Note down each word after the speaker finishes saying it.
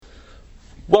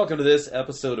Welcome to this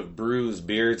episode of Brews,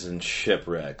 Beards, and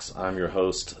Shipwrecks. I'm your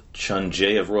host, Chun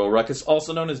Jay of Royal Ruckus,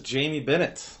 also known as Jamie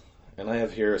Bennett. And I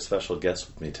have here a special guest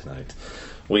with me tonight.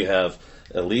 We have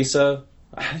Elisa.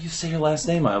 How do you say your last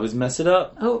name? I always mess it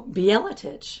up. Oh,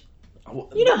 Bieletich.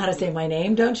 You know how to say my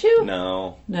name, don't you?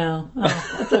 No. No.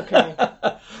 Oh, that's okay.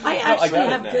 I actually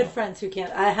have good friends who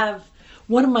can't. I have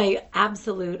one of my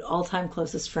absolute all-time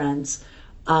closest friends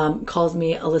calls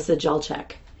me Alyssa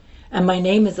Jalchek. And my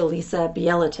name is Elisa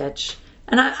Bieletich.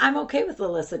 And I'm okay with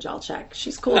Alyssa Jalchek.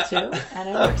 She's cool too, and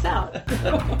it works out.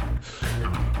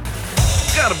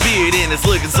 Got a beard and it's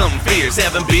looking something fierce.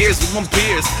 Having beers with my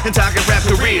peers and talking rap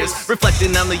careers.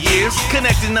 Reflecting on the years,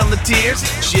 connecting on the tears.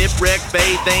 Shipwreck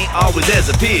faith ain't always as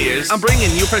appears. I'm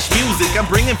bringing you fresh music, I'm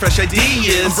bringing fresh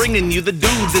ideas. I'm bringing you the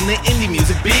dudes in the indie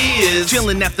music biz.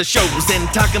 Chilling at the shows and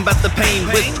talking about the pain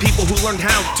with people who learned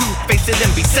how to face it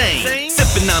and be sane.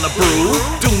 Sipping on a brew,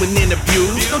 doing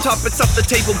interviews. No topics off the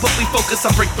table, but we focus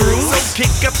on breakthroughs. So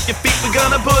kick up your feet, we're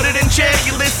gonna put it in check.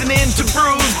 You're listening to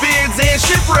Brews, Beards, and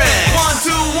Shipwrecks.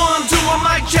 1, 2, a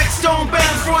mic check, stone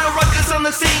bounce, Royal Ruckus on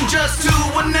the scene, just to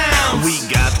announce. We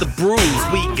got the brews,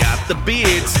 we got the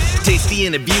beards, tasty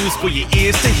interviews for your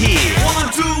ears to hear. 1,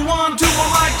 2, a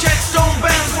mic check, stone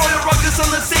bounce, Royal Ruckus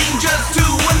on the scene, just to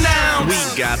announce. We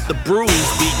got the brews,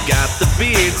 we got the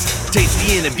beards,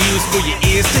 tasty interviews for your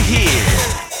ears to hear.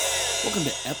 Welcome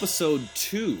to episode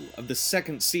 2 of the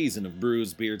second season of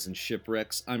Brews, Beards, and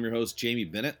Shipwrecks. I'm your host, Jamie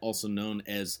Bennett, also known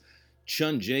as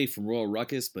Chun Jay from Royal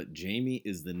Ruckus, but Jamie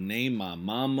is the name my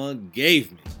mama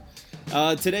gave me.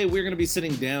 Today we're going to be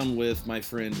sitting down with my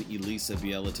friend Elisa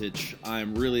Bieletich.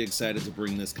 I'm really excited to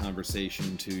bring this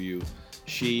conversation to you.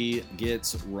 She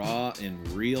gets raw and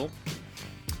real,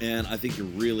 and I think you're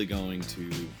really going to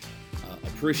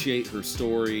appreciate her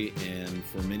story, and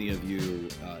for many of you,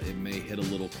 it may hit a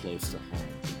little close to home.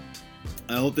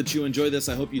 I hope that you enjoy this.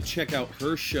 I hope you check out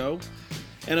her show.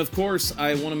 And of course,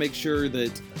 I want to make sure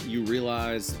that you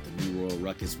realize that the new Royal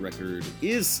Ruckus record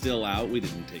is still out. We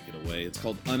didn't take it away. It's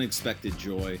called Unexpected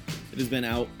Joy. It has been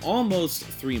out almost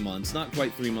 3 months, not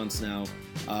quite 3 months now.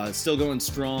 Still going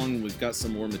strong. We've got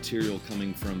some more material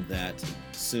coming from that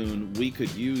soon. We could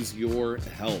use your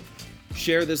help.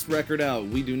 Share this record out.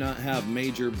 We do not have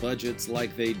major budgets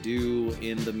like they do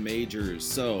in the majors.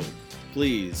 So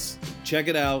please check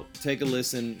it out, take a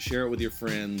listen, share it with your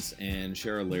friends, and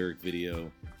share a lyric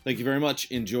video. Thank you very much.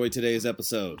 Enjoy today's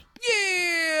episode.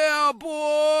 Yeah,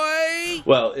 boy!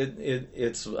 Well,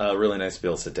 it's really nice to be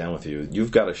able to sit down with you.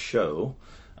 You've got a show,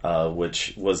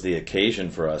 which was the occasion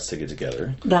for us to get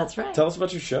together. That's right. Tell us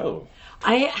about your show.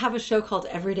 I have a show called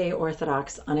Everyday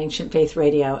Orthodox on Ancient Faith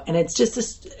Radio, and it's just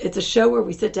it's a show where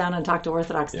we sit down and talk to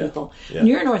Orthodox people. Yeah. And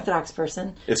you're an Orthodox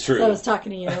person. It's true. So I was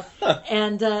talking to you.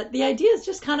 And the idea is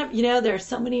just kind of, there are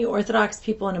so many Orthodox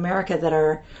people in America that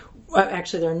are, well,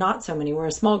 actually there are not so many. We're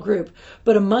a small group.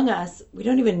 But among us, we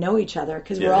don't even know each other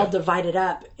because we're all divided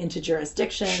up into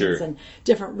jurisdictions and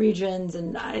different regions.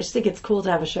 And I just think it's cool to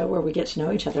have a show where we get to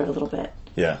know each other a little bit.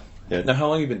 Yeah. Now, how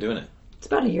long have you been doing it? It's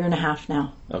about 1.5 years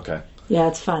now. Okay. Yeah,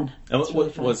 it's fun. And it's really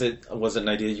fun. Was it an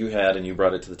idea you had and you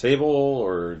brought it to the table,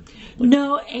 or?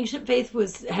 No, Ancient Faith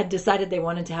had decided they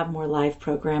wanted to have more live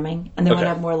programming and they want to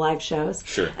have more live shows.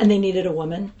 Sure. And they needed a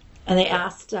woman, and they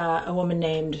asked a woman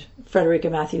named Frederica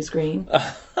Matthews Green,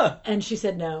 and she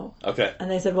said no. Okay.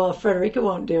 And they said, well, if Frederica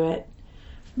won't do it,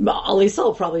 Elisa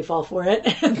will probably fall for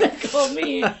it. And they called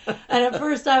me. And at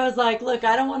first I was like, look,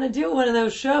 I don't want to do one of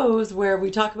those shows where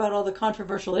we talk about all the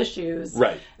controversial issues.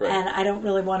 Right. And I don't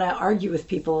really want to argue with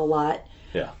people a lot.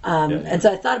 Yeah. And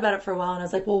so I thought about it for a while, and I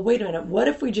was like, well, wait a minute. What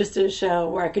if we just did a show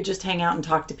where I could just hang out and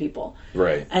talk to people?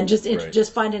 Right. And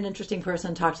just find an interesting person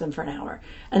and talk to them for an hour.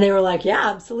 And they were like, yeah,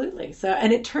 absolutely. So,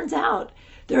 and it turns out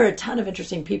there are a ton of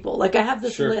interesting people. Like, I have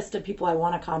this list of people I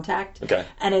want to contact. Okay.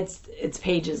 And it's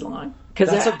pages long.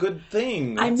 That's a good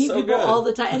thing. I meet people all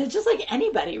the time. And it's just like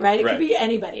anybody, right? It could be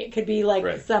anybody. It could be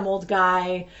like some old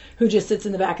guy who just sits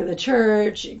in the back of the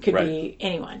church. It could be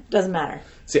anyone. Doesn't matter.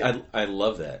 See, I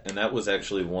love that. And that was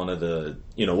actually one of the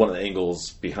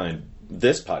angles behind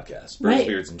this podcast, Brews,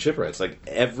 Beards, and Shipwrecks. Like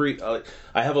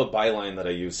I have a byline that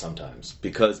I use sometimes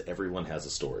because everyone has a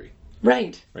story.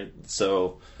 Right.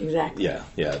 So exactly.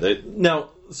 Yeah. Now,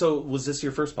 so was this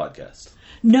your first podcast?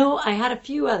 No, I had a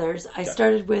few others. I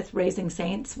started with Raising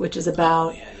Saints, which is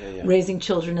about raising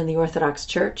children in the Orthodox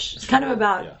Church. It's kind of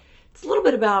about, it's a little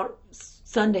bit about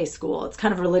Sunday school. It's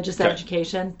kind of religious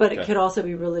education, but it could also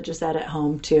be religious ed at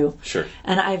home too. Sure.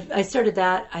 And I started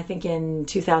that, I think, in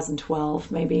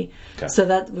 2012, maybe. Okay. So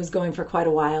that was going for quite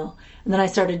a while. And then I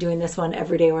started doing this one,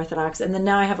 Everyday Orthodox. And then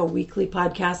now I have a weekly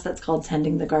podcast that's called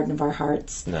Tending the Garden of Our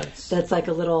Hearts. Nice. That's like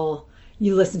a little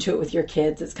you listen to it with your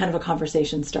kids. It's kind of a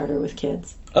conversation starter with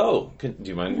kids. Oh, do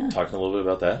you mind talking a little bit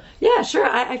about that? Yeah, sure.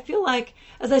 I feel like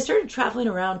as I started traveling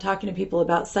around talking to people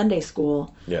about Sunday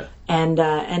school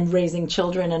and raising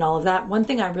children and all of that, one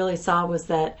thing I really saw was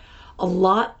that a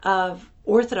lot of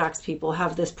Orthodox people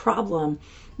have this problem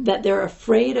that they're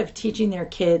afraid of teaching their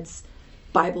kids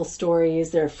Bible stories.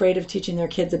 They're afraid of teaching their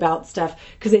kids about stuff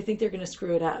because they think they're going to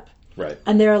screw it up. Right.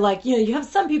 And they're like, you have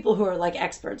some people who are like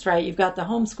experts, right? You've got the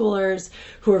homeschoolers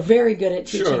who are very good at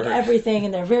teaching everything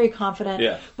and they're very confident.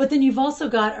 Yeah. But then you've also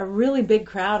got a really big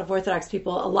crowd of Orthodox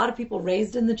people, a lot of people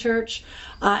raised in the church,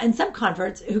 and some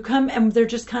converts who come and they're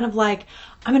just kind of like,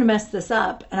 I'm going to mess this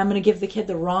up and I'm going to give the kid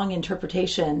the wrong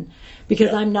interpretation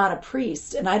because I'm not a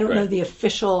priest and I don't know the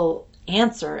official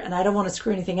answer and I don't want to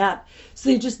screw anything up. So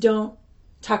they just don't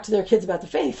talk to their kids about the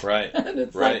faith. Right. And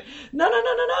it's right. like, no.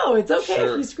 It's okay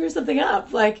if you screw something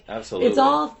up. Like, absolutely. It's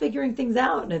all figuring things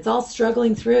out and it's all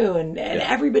struggling through and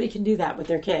everybody can do that with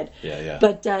their kid. Yeah.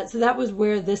 But so that was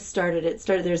where this started.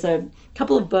 There's a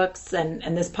couple of books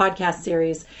and this podcast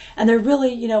series. And they're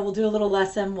really, we'll do a little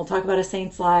lesson. We'll talk about a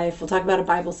saint's life. We'll talk about a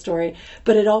Bible story.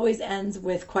 But it always ends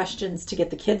with questions to get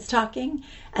the kids talking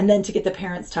and then to get the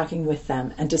parents talking with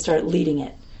them and to start leading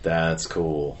it. That's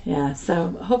cool. Yeah, so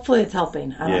hopefully it's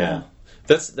helping. I don't know.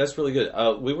 That's really good.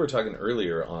 We were talking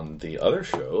earlier on the other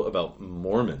show about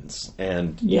Mormons,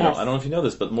 and you know, I don't know if you know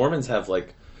this, but Mormons have or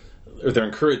they're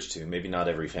encouraged to. Maybe not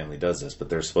every family does this, but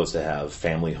they're supposed to have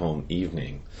family home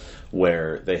evening,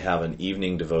 where they have an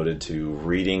evening devoted to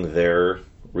reading their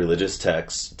religious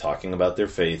texts, talking about their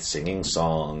faith, singing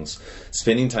songs,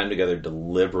 spending time together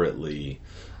deliberately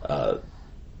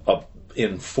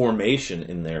in formation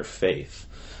in their faith.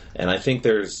 And I think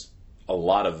there's a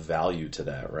lot of value to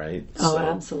that, right? Oh,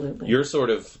 absolutely. You're sort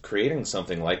of creating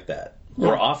something like that.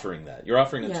 Or offering that. You're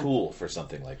offering a tool for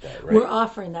something like that, right? We're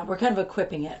offering that. We're kind of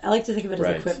equipping it. I like to think of it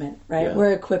as equipment, right? Yeah.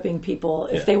 We're equipping people.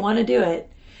 If they want to do it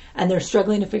and they're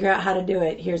struggling to figure out how to do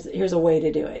it, here's a way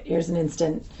to do it. Here's an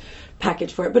instant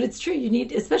package for it. But it's true, you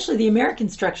need, especially the American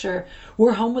structure,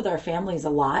 we're home with our families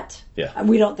a lot. Yeah.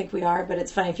 We don't think we are, but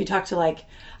it's funny if you talk to I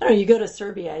don't know, you go to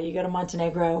Serbia, you go to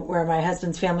Montenegro, where my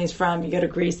husband's family's from, you go to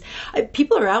Greece.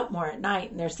 People are out more at night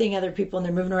and they're seeing other people and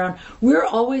they're moving around. We're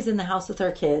always in the house with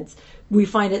our kids. We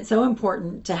find it so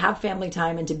important to have family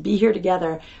time and to be here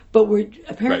together, but we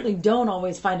apparently don't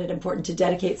always find it important to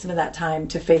dedicate some of that time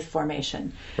to faith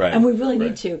formation. Right. And we really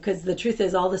need to, because the truth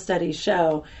is all the studies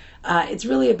show it's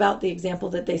really about the example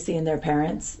that they see in their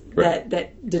parents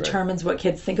that determines what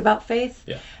kids think about faith.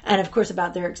 Yeah. And of course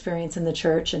about their experience in the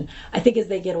church. And I think as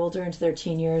they get older into their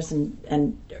teen years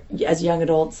and as young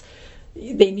adults,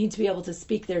 they need to be able to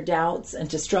speak their doubts and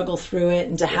to struggle through it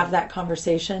and to have that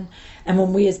conversation. And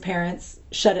when we as parents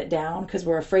shut it down because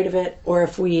we're afraid of it, or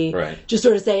if we just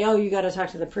sort of say, oh, you got to talk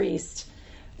to the priest,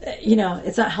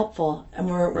 it's not helpful. And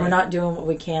we're not doing what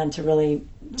we can to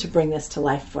bring this to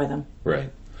life for them.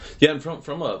 Right. Yeah, and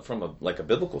from a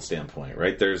biblical standpoint,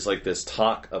 right? There's this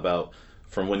talk about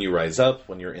from when you rise up,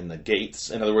 when you're in the gates.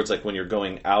 In other words, when you're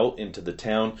going out into the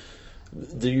town,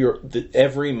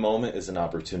 every moment is an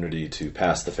opportunity to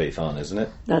pass the faith on, isn't it?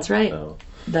 That's right. So,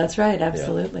 that's right.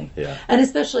 Absolutely. Yeah. And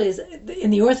especially in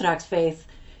the Orthodox faith,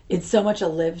 it's so much a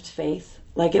lived faith.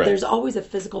 There's always a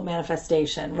physical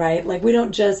manifestation, right? We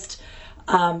don't just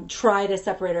try to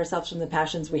separate ourselves from the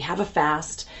passions. We have a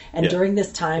fast, and during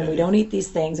this time we don't eat these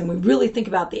things, and we really think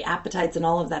about the appetites and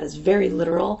all of that as very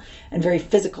literal and very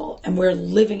physical, and we're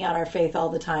living out our faith all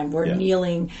the time. We're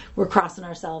kneeling, we're crossing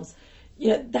ourselves.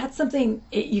 That's something,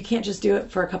 you can't just do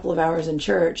it for a couple of hours in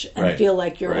church and feel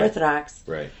like you're Orthodox.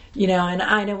 Right. And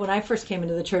I know when I first came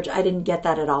into the church, I didn't get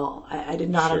that at all. I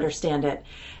did not understand it.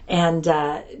 And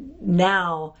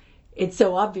now it's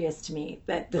so obvious to me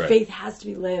that the faith has to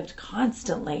be lived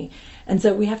constantly. And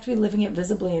so we have to be living it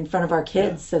visibly in front of our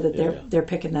kids so that they're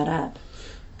picking that up.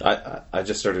 I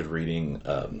just started reading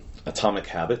Atomic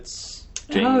Habits.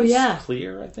 James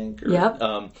Clear, I think.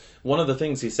 One of the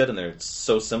things he said in there, it's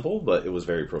so simple, but it was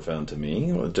very profound to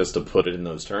me. Just to put it in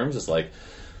those terms, it's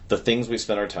the things we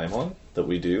spend our time on that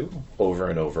we do over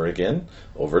and over again,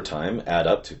 over time, add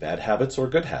up to bad habits or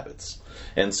good habits.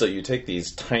 And so you take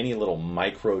these tiny little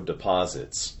micro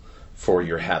deposits for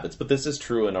your habits, but this is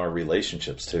true in our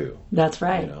relationships too. That's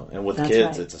right. And with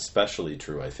kids, it's especially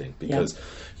true, I think, because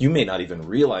you may not even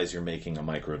realize you're making a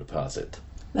micro deposit.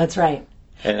 That's right.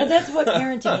 And that's what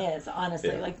parenting is,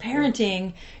 honestly.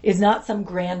 Parenting is not some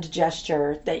grand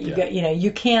gesture that you get,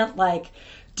 you can't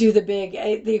do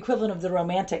the equivalent of the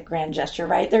romantic grand gesture,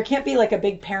 right? There can't be like a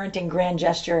big parenting grand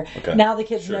gesture. Okay. Now the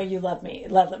kids know you love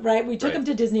them, right? We took them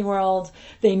to Disney World.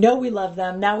 They know we love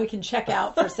them. Now we can check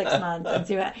out for 6 months and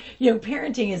see what,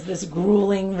 parenting is this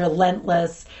grueling,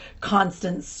 relentless,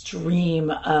 constant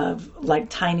stream of like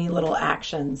tiny little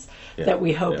actions that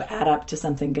we hope add up to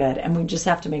something good. And we just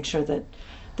have to make sure that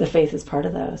the faith is part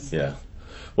of those. Yeah.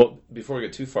 Well, before we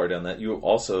get too far down that, you're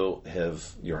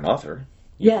an author.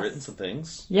 You've written some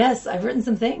things. Yes, I've written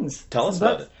some things. Tell us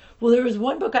about it. Well, there was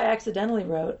one book I accidentally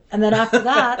wrote, and then after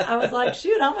that, I was like,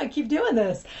 "Shoot, I'm gonna keep doing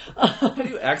this." How do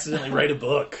you accidentally write a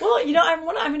book? Well,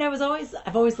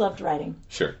 I've always loved writing.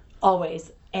 Sure.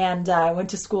 Always, and I went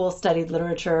to school, studied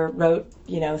literature, wrote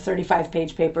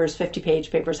 35-page papers, 50-page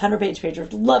papers, 100-page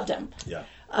papers. Loved them. Yeah.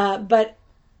 But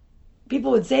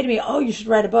people would say to me, "Oh, you should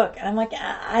write a book," and I'm like,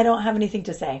 "I don't have anything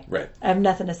to say. Right. I have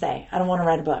nothing to say. I don't want to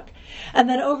write a book." And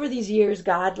then over these years,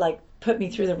 God put me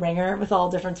through the ringer with all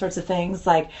different sorts of things.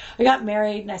 Like I got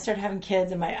married and I started having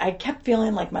kids, and I kept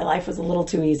feeling like my life was a little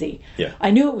too easy. Yeah.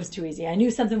 I knew it was too easy. I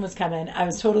knew something was coming. I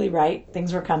was totally right.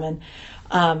 Things were coming.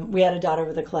 We had a daughter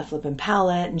with a cleft lip and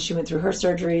palate, and she went through her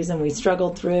surgeries, and we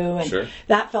struggled through, and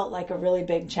that felt like a really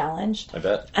big challenge. I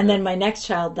bet. And then my next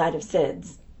child died of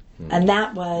SIDS, and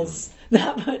that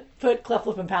put cleft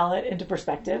lip and palate into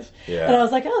perspective. Yeah. And I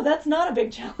was like, oh, that's not a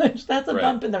big challenge. That's a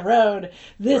bump in the road.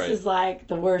 This is like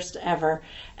the worst ever.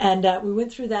 And we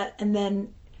went through that, and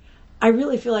then I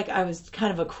really feel like I was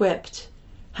kind of equipped,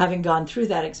 having gone through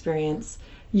that experience.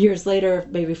 Years later,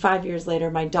 maybe 5 years later,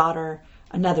 my daughter,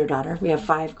 another daughter, we have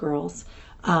 5 girls,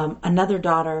 another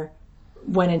daughter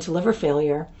went into liver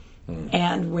failure.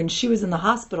 And when she was in the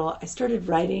hospital, I started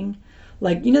writing,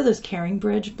 those Caring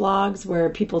Bridge blogs where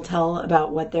people tell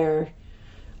about what the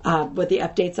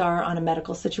updates are on a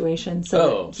medical situation,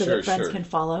 so that friends can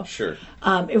follow. Sure.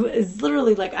 It was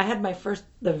literally like I had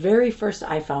the very first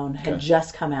iPhone had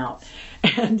just come out,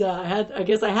 and I had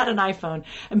an iPhone,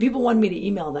 and people wanted me to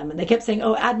email them, and they kept saying,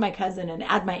 "Oh, add my cousin and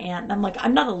add my aunt," and I'm like,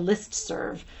 I'm not a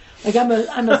listserv. Like I'm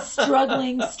a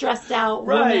struggling, stressed out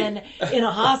woman in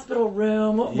a hospital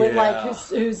room with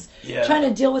who's trying to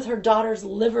deal with her daughter's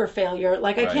liver failure.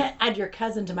 Like I can't add your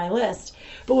cousin to my list.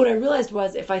 But what I realized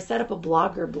was if I set up a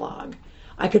blogger blog,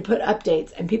 I could put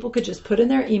updates and people could just put in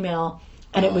their email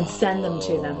and it would send them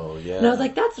to them. Yeah. And I was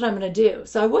like, that's what I'm going to do.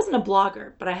 So I wasn't a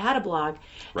blogger, but I had a blog.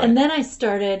 Right. And then I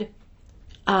started,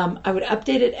 I would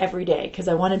update it every day because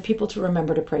I wanted people to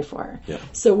remember to pray for her. Yeah.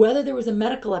 So whether there was a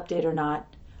medical update or not,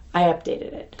 I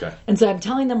updated it. Okay. And so I'm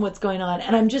telling them what's going on.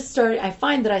 And I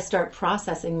find that I start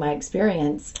processing my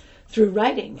experience through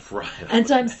writing. Right. And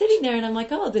so I'm sitting there and I'm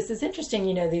like, oh, this is interesting.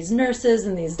 These nurses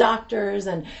and these doctors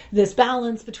and this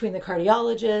balance between the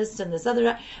cardiologist and this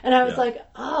other. And I was like,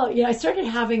 oh, I started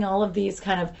having all of these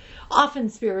kind of often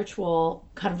spiritual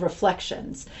kind of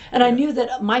reflections. And I knew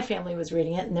that my family was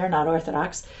reading it and they're not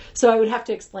Orthodox. So I would have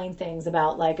to explain things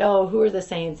about who are the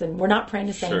saints? And we're not praying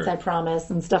to saints, I promise,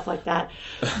 and stuff like that.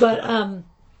 But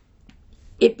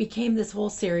it became this whole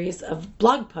series of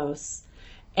blog posts.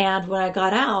 And when I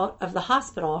got out of the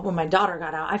hospital, when my daughter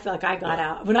got out, I feel like I got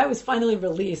out. When I was finally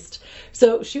released,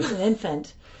 so she was an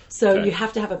infant, so you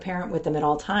have to have a parent with them at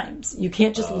all times. You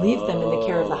can't just leave them in the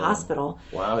care of the hospital.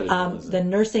 Wow. The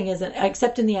nursing isn't,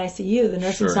 except in the ICU, the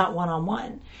nursing's not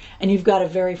one-on-one. And you've got a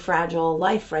very fragile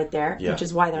life right there, which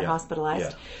is why they're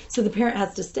hospitalized. Yeah. So the parent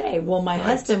has to stay. Well, my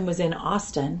husband was in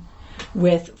Austin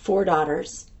with 4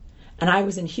 daughters. And I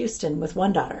was in Houston with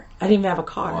 1 daughter. I didn't even have a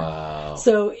car. Wow.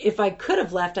 So if I could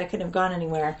have left, I couldn't have gone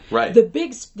anywhere. Right. The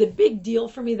big deal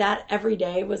for me that every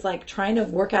day was trying to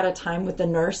work out a time with the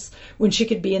nurse when she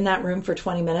could be in that room for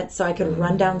 20 minutes so I could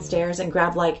run downstairs and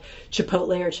grab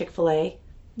Chipotle or Chick-fil-A.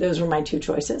 Those were my 2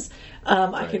 choices.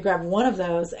 I could grab one of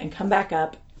those and come back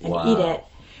up and eat it.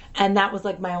 And that was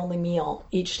my only meal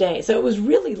each day. So it was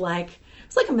really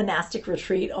it's like a monastic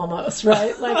retreat almost,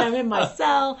 right? I'm in my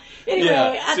cell.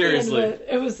 Anyway, at seriously. The end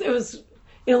of it was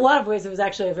in a lot of ways, it was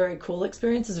actually a very cool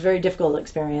experience. It was a very difficult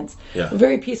experience. Yeah.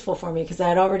 Very peaceful for me because I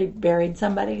had already buried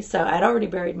somebody. So I'd already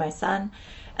buried my son.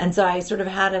 And so I sort of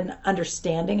had an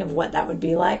understanding of what that would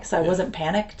be like. So I wasn't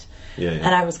panicked.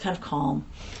 And I was kind of calm.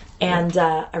 And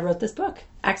I wrote this book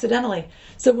accidentally.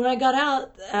 So when I got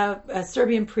out, a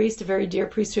Serbian priest, a very dear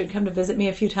priest who had come to visit me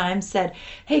a few times, said,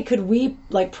 hey, could we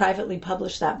privately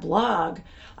publish that blog?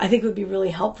 I think it would be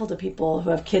really helpful to people who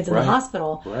have kids in the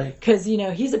hospital. Right. Because,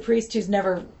 he's a priest who's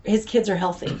his kids are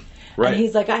healthy. Right. And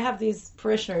he's like, I have these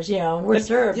parishioners, we're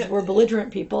Serbs, we're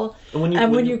belligerent people.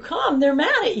 And when you come, they're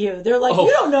mad at you. They're like,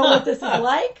 you don't know what this is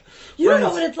like. You don't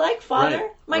know what it's like, Father.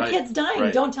 My kid's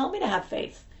dying. Don't tell me to have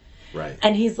faith. Right.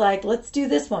 And he's like, let's do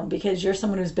this one because you're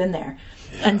someone who's been there.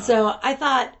 Yeah. And so I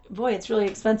thought, boy, it's really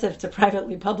expensive to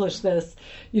privately publish this.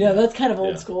 That's kind of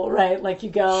old school, right? Like you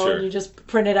go and you just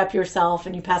print it up yourself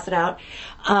and you pass it out.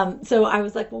 So I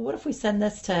was like, well, what if we send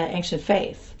this to Ancient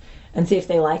Faith and see if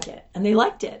they like it? And they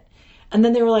liked it. And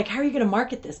then they were like, how are you going to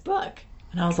market this book?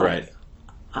 And I was like,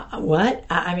 what?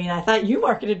 I mean, I thought you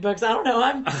marketed books. I don't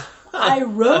know. I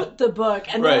wrote the book.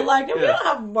 And they were like, no, we don't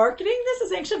have marketing. This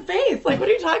is Ancient Faith. Like, what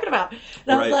are you talking about? And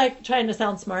I was like, trying to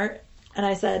sound smart. And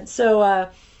I said, so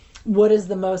what is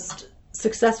the most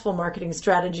successful marketing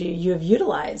strategy you have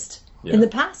utilized in the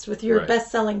past with your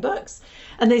best-selling books?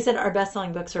 And they said, our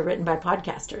best-selling books are written by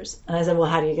podcasters. And I said, well,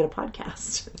 how do you get a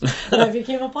podcast? And I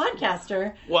became a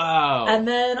podcaster. Wow. And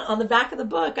then on the back of the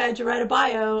book, I had to write a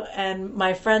bio. And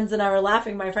my friends and I were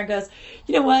laughing. My friend goes,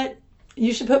 you know what?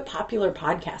 You should put popular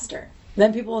podcaster.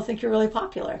 Then people will think you're really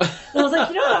popular. And I was like,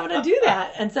 you know what? I'm going to do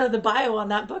that. And so the bio on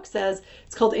that book says,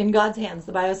 it's called In God's Hands.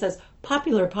 The bio says,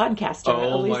 popular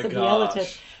podcaster, Elisa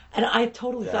Bielitich. And I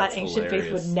totally thought Ancient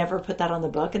Faith would never put that on the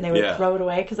book and they would throw it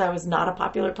away because I was not a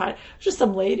popular just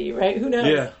some lady, right? Who knows?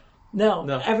 Yeah. No,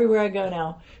 everywhere I go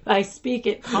now. I speak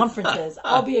at conferences.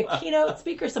 I'll be a keynote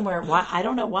speaker somewhere. Why? I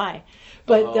don't know why.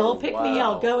 But they'll pick me.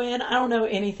 I'll go in. I don't know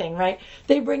anything, right?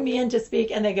 They bring me in to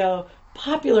speak and they go,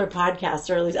 popular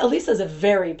podcaster. Elisa's a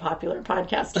very popular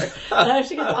podcaster. And I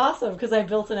think it's awesome because I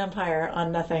built an empire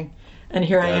on nothing. And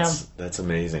here I am. That's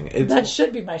amazing. That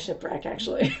should be my shipwreck,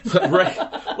 actually. Right.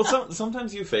 Well,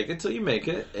 sometimes you fake it till you make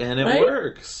it, and it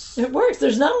works. It works.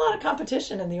 There's not a lot of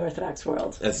competition in the Orthodox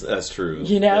world. That's true.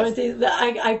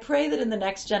 I pray that in the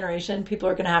next generation, people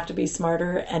are going to have to be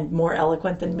smarter and more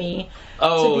eloquent than me.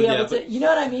 To be able to, you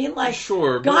know what I mean? Like,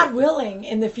 God willing,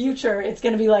 in the future, it's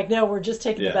going to be like, no, we're just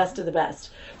taking the best of the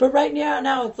best. But right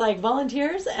now it's like,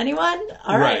 volunteers? Anyone?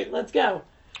 All right, let's go.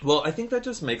 Well, I think that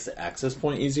just makes the access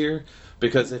point easier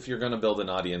because if you're going to build an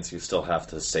audience, you still have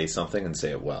to say something and say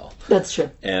it well. That's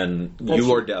true. And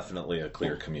you are definitely a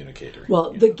clear communicator.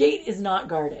 Well, the gate is not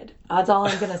guarded. That's all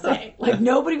I'm going to say. Like,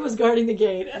 nobody was guarding the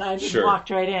gate, and I just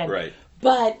walked right in. Right.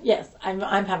 But, yes, I'm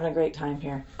having a great time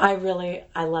here. I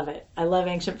love it. I love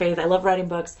Ancient Faith. I love writing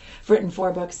books. I've written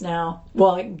 4 books now.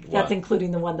 Well, that's including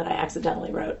the one that I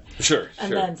accidentally wrote.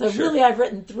 Really, I've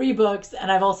written 3 books,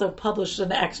 and I've also published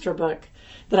an extra book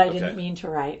that I didn't mean to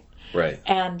write. Right.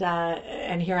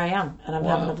 And here I am, and I'm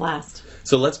having a blast.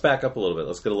 So let's back up a little bit.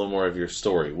 Let's get a little more of your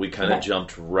story. We kind of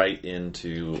jumped right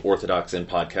into Orthodox and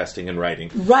podcasting and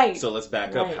writing. Right. So let's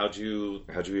back up. How'd you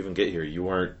even get here? You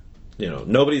weren't,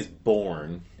 nobody's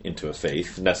born into a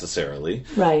faith necessarily.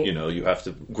 Right. You have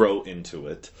to grow into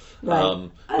it. Right.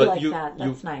 I like that.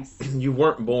 That's nice. You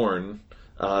weren't born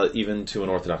even to an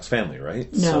Orthodox family, right?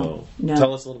 No. So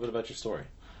tell us a little bit about your story.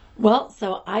 Well,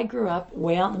 so I grew up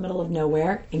way out in the middle of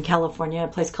nowhere in California, a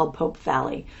place called Pope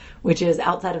Valley, which is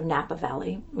outside of Napa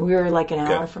Valley. We were like an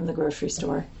hour from the grocery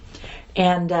store.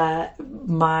 And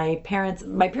my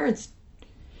parents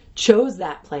chose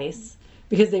that place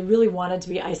because they really wanted to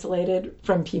be isolated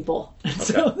from people.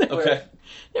 So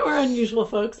they were unusual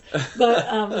folks,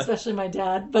 but especially my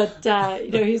dad. But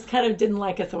he's kind of didn't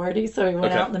like authority, so he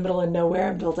went out in the middle of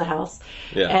nowhere and built a house.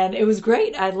 Yeah. And it was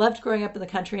great. I loved growing up in the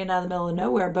country and out in the middle of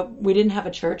nowhere, but we didn't have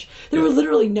a church. There were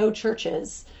literally no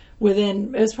churches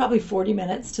it was probably 40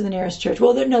 minutes to the nearest church.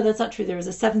 Well, no, that's not true. There was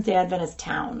a Seventh-day Adventist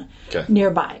town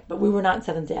nearby, but we were not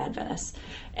Seventh-day Adventists.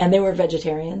 And they were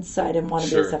vegetarians, so I didn't want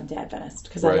to be a Seventh-day Adventist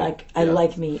because I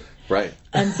like meat. Right.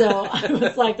 And so I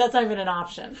was like, that's not even an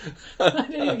option. I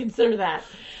didn't even consider that.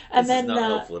 And this is not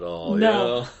helpful at all.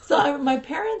 No. So my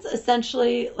parents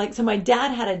essentially, so my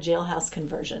dad had a jailhouse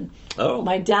conversion. Oh.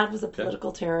 My dad was a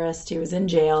political terrorist. He was in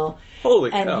jail.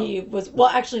 Holy cow. And he was,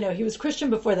 he was Christian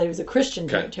before that. He was a Christian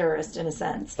terrorist in a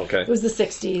sense. Okay. It was the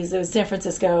 60s. It was San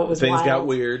Francisco. It was Things wild. got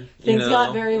weird. Things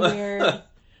got very weird.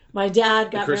 My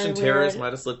dad got very weird. Christian terrorists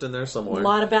might have slipped in there somewhere. A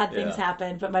lot of bad things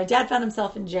happened, but my dad found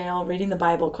himself in jail reading the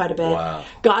Bible quite a bit. Wow.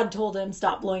 God told him,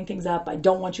 stop blowing things up. I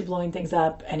don't want you blowing things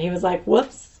up. And he was like,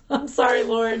 whoops. I'm sorry,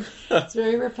 Lord. He's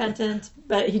very repentant,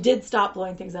 but he did stop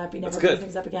blowing things up. He never blew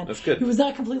things up again. That's good. He was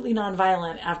not completely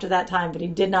nonviolent after that time, but he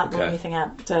did not blow anything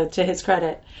up, to his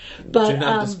credit. But do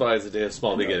not despise the day of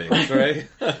small beginnings, right?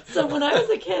 So when I was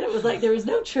a kid, it was like there was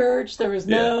no church, there was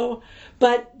no...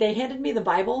 But they handed me the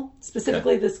Bible,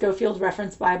 specifically the Schofield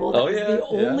Reference Bible. That was the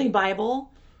only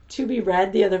Bible to be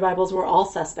read. The other Bibles were all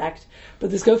suspect.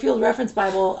 But the Scofield Reference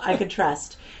Bible, I could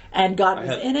trust. And God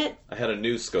was in it. I had a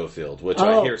new Scofield, which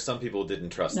I hear some people didn't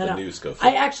trust the new Scofield.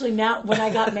 I actually, now, when I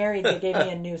got married, they gave me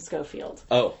a new Scofield.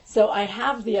 Oh. So I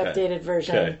have the updated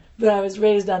version, but I was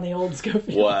raised on the old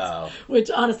Scofield. Wow. Which,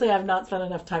 honestly, I've not spent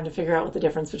enough time to figure out what the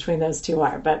difference between those two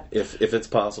are. But if it's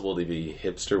possible to be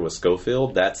hipster with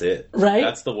Scofield, that's it. Right?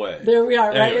 That's the way. There we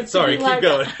are, anyway, right? Sorry, keep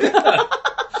going.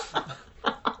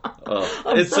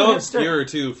 It's so obscure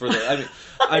too.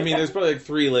 I mean, there's probably like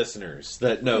 3 listeners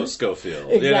that know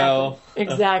Scofield. Exactly. You know?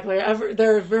 Exactly.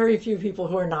 There are very few people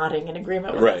who are nodding in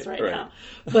agreement with us right now.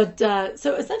 But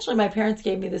so essentially, my parents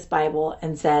gave me this Bible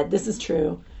and said, "This is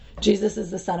true. Jesus is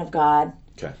the Son of God.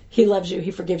 Okay. He loves you.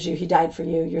 He forgives you. He died for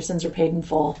you. Your sins are paid in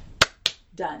full.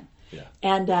 Done." Yeah.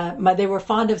 And they were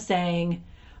fond of saying,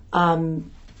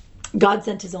 God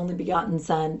sent his only begotten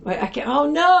son. Oh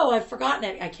no, I've forgotten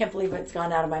it. I can't believe it's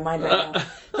gone out of my mind right now.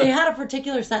 They had a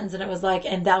particular sentence and it was like,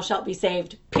 "And thou shalt be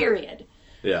saved, period."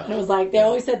 Yeah. And it was like, they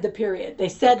always said the period. They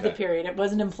said the period. It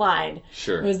wasn't implied.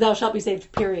 Sure. It was, "Thou shalt be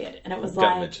saved, period." And it was Gotta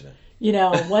like, mention it. you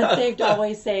know, once saved,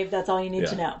 always saved. That's all you need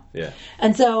to know. Yeah.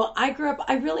 And so I grew up,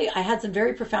 I had some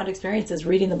very profound experiences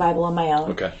reading the Bible on my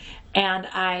own. Okay. And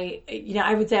I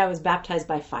would say I was baptized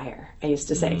by fire, I used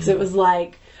to say. Because it was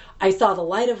like, I saw the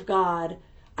light of God.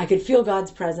 I could feel God's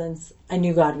presence. I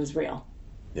knew God was real.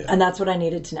 Yeah. And that's what I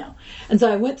needed to know. And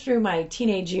so I went through my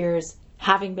teenage years,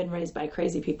 having been raised by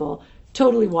crazy people,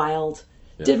 totally wild,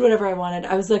 did whatever I wanted.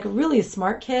 I was like really a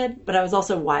smart kid, but I was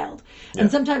also wild. Yeah.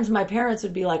 And sometimes my parents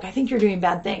would be like, "I think you're doing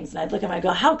bad things." And I'd look at them and go,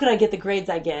 "How could I get the grades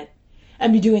I get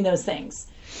and be doing those things?"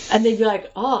 And they'd be like,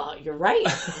 "Oh, you're right.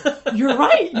 You're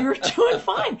right. You're doing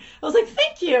fine." I was like,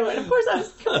 "Thank you." And of course, I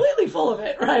was completely full of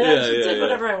it, right? I just did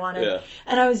whatever I wanted. Yeah.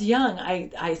 And I was young.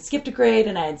 I skipped a grade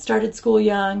and I had started school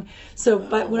young. So,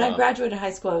 but when I graduated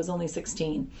high school, I was only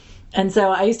 16. And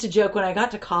so I used to joke when I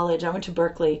got to college, I went to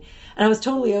Berkeley, and I was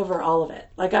totally over all of it.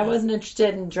 Like, I wasn't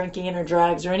interested in drinking or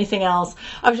drugs or anything else.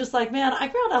 I was just like, man, I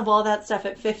grew out of all that stuff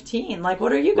at 15. Like,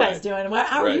 what are you guys doing?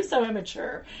 How are you so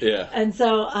immature? Yeah. And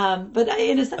so, but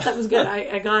in a sense, that was good.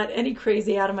 I got any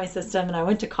crazy out of my system, and I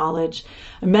went to college.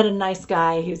 I met a nice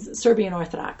guy who's Serbian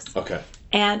Orthodox. Okay.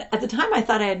 And at the time, I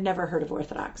thought I had never heard of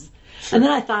Orthodox. Sure. And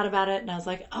then I thought about it, and I was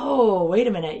like, oh, wait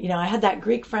a minute. You know, I had that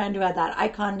Greek friend who had that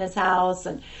icon in his house.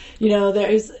 And, you know,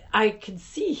 I could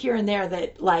see here and there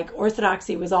that, like,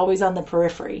 Orthodoxy was always on the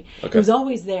periphery. Okay. It was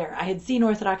always there. I had seen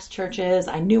Orthodox churches.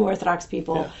 I knew Orthodox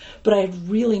people. But I had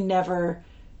really never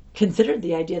considered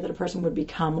the idea that a person would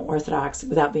become Orthodox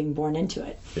without being born into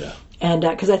it. Yeah. And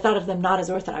because I thought of them not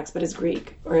as Orthodox, but as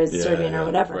Greek or as Serbian or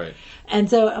whatever. Right. And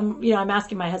so, you know, I'm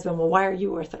asking my husband, well, why are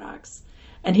you Orthodox?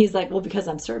 And he's like, well, because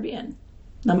I'm Serbian.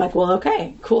 And I'm like, well,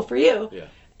 okay, cool for you. Yeah.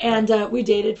 And we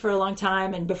dated for a long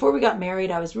time. And before we got married,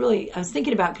 I was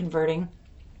thinking about converting.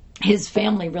 His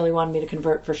family really wanted me to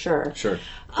convert for sure. Sure.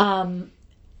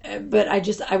 But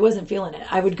I wasn't feeling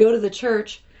it. I would go to the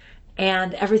church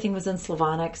and everything was in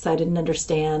Slavonic, so I didn't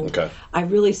understand. Okay. I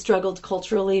really struggled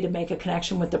culturally to make a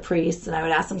connection with the priests, and I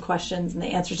would ask them questions, and the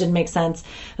answers didn't make sense.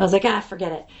 And I was like,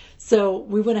 forget it. So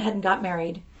we went ahead and got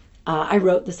married. I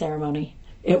wrote the ceremony.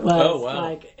 It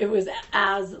was it was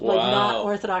as not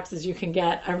Orthodox as you can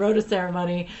get. I wrote a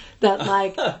ceremony that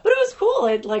but it was cool.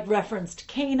 It referenced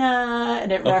Cana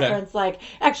and it referenced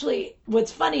actually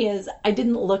what's funny is I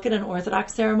didn't look at an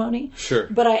Orthodox ceremony. Sure.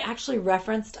 But I actually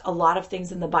referenced a lot of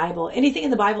things in the Bible. Anything in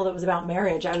the Bible that was about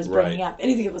marriage, I was bringing up.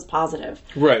 Anything that was positive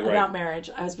about marriage,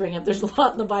 I was bringing up. There's a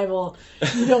lot in the Bible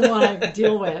you don't want to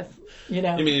deal with. You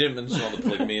know. You mean you didn't mention all the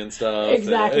polygamy and stuff?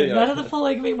 Exactly. None of the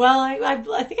polygamy. Well,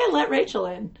 I think I let Rachel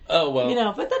in. Oh, well. You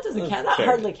know, but that doesn't count. That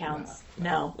hardly counts.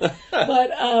 No.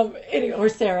 But, anyway, or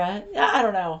Sarah. I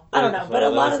don't know. But a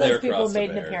lot of those people made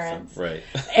an appearance. So, right.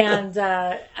 And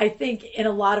I think in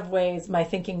a lot of ways, my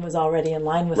thinking was already in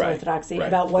line with Orthodoxy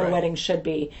about what a wedding should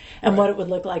be and what it would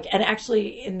look like. And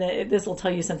actually, this will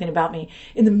tell you something about me.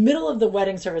 In the middle of the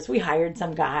wedding service, we hired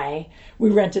some guy. We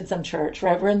rented some church,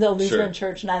 right? We're in the Lutheran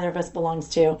church neither of us belongs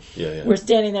to. Yeah. We're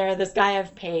standing there. This guy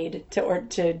I've paid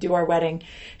to do our wedding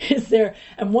is there.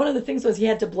 And one of the things was he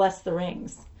had to bless the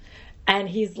rings. And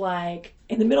he's like,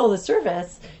 in the middle of the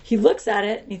service, he looks at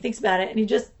it and he thinks about it and he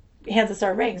just hands us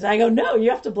our rings. And I go, no,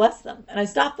 you have to bless them. And I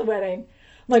stop the wedding.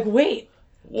 I'm like, wait,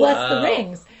 bless the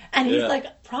rings. And he's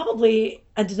like, probably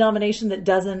a denomination that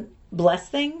doesn't bless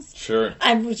things. Sure.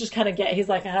 I was just kind of he's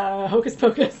like, hocus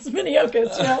pocus, mini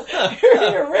hocus, here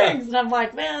are your rings. And I'm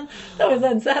like, man, that was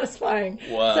unsatisfying.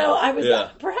 Wow. So I was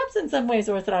perhaps in some ways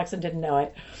Orthodox and didn't know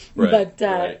it. Right.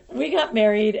 But we got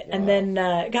married and then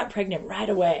got pregnant right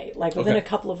away, like within a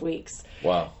couple of weeks.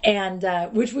 Wow.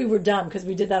 And which we were dumb because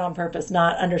we did that on purpose,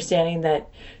 not understanding that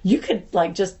you could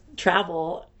like just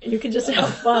travel. You could just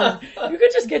have fun. You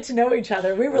could just get to know each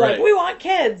other. We were like, we want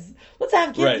kids. Let's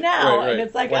have kids now. And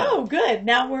it's like, oh, good.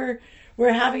 Now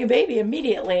we're having a baby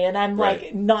immediately. And I'm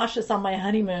like nauseous on my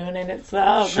honeymoon. And it's,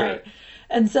 great.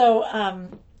 And so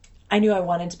I knew I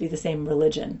wanted to be the same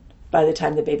religion by the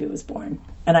time the baby was born.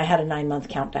 And I had a 9-month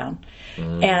countdown.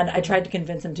 And I tried to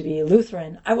convince him to be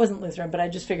Lutheran. I wasn't Lutheran, but I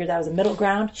just figured that was a middle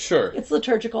ground. Sure. It's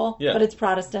liturgical, but it's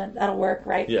Protestant. That'll work,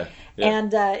 right? Yeah.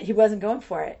 And he wasn't going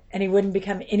for it. And he wouldn't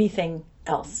become anything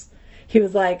else. He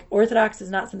was like, Orthodox is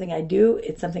not something I do.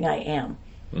 It's something I am.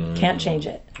 Can't change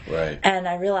it. Right. And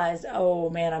I realized, oh,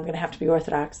 man, I'm going to have to be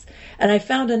Orthodox. And I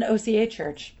found an OCA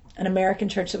church, an American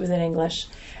church that was in English.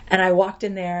 And I walked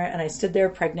in there and I stood there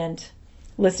pregnant,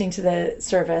 listening to the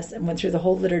service and went through the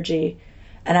whole liturgy.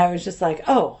 And I was just like,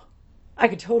 oh, I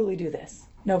could totally do this.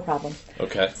 No problem.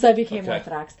 Okay. So I became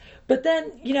Orthodox. But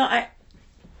then,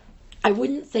 I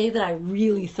wouldn't say that I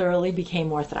really thoroughly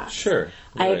became Orthodox. Sure.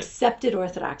 I accepted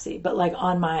Orthodoxy, but like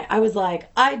I was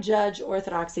like, I judge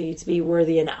Orthodoxy to be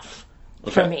worthy enough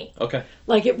for me. Okay.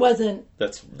 Like it wasn't.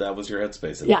 That was your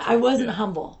headspace. I wasn't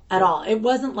humble at all. It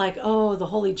wasn't like, oh, the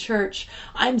Holy Church.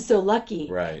 I'm so lucky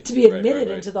to be admitted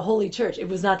into the Holy Church. It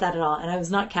was not that at all. And I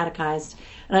was not catechized.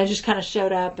 And I just kind of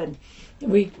showed up and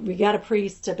we got a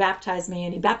priest to baptize me,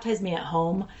 and he baptized me at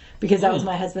home because that was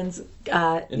my husband's.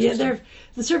 The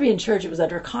Serbian church. It was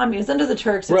under communism. It was under the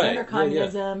Turks. It was under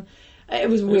communism. It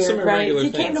was weird, right?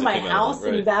 He came to my house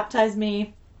and he baptized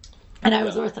me, and I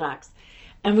was Orthodox.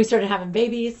 And we started having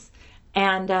babies,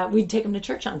 and we'd take them to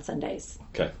church on Sundays.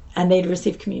 Okay. And they'd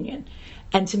receive communion.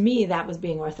 And to me, that was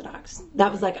being Orthodox.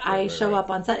 That was like I show up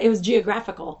on Sunday. It was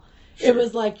geographical. Sure. It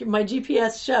was like my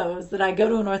GPS shows that I go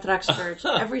to an Orthodox church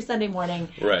every Sunday morning.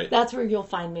 Right. That's where you'll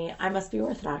find me. I must be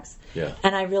Orthodox. Yeah.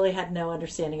 And I really had no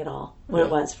understanding at all what it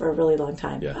was for a really long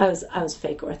time. Yeah. I was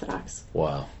fake Orthodox.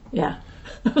 Wow. Yeah.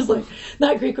 I was like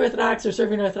not Greek Orthodox or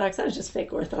Serbian Orthodox. I was just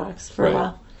fake Orthodox for a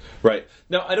while. Right.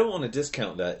 Now, I don't want to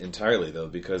discount that entirely, though,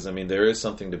 because, there is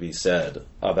something to be said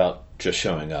about just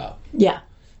showing up. Yeah.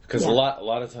 Because a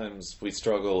lot of times we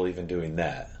struggle even doing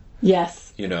that.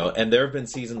 Yes. And there have been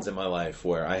seasons in my life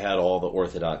where I had all the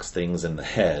Orthodox things in the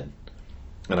head,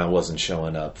 and I wasn't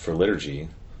showing up for liturgy.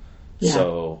 Yeah.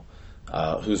 So,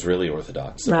 who's really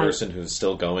Orthodox? The person who's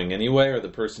still going anyway, or the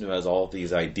person who has all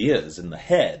these ideas in the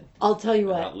head? I'll tell you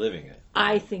what. Not living it.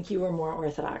 I think you were more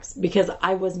Orthodox, because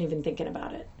I wasn't even thinking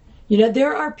about it.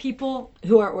 There are people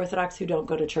who are Orthodox who don't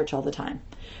go to church all the time.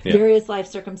 Yeah. Various life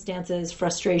circumstances,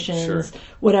 frustrations,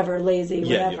 whatever, lazy,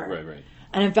 whatever. Yeah, right.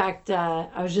 And in fact,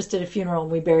 I was just at a funeral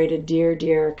and we buried a dear,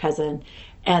 dear cousin.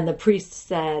 And the priest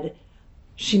said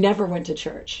she never went to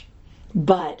church.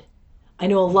 But I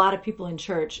know a lot of people in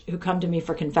church who come to me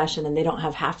for confession and they don't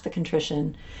have half the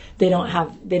contrition. They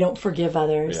don't forgive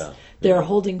others. Yeah. They're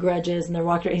holding grudges and they're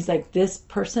walking around. He's like, this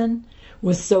person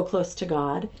was so close to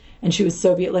God. And she was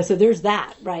so beautiful. So there's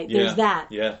that, right? Yeah. There's that.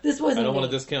 Yeah. This wasn't I don't me.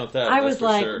 want to discount that. I was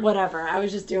like, whatever. I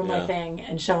was just doing my thing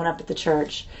and showing up at the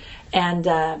church. And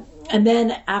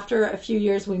then after a few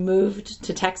years, we moved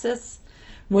to Texas,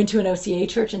 went to an OCA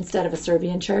church instead of a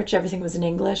Serbian church. Everything was in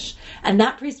English. And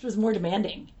that priest was more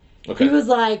demanding. Okay. He was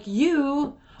like,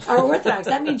 you are Orthodox.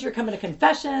 That means you're coming to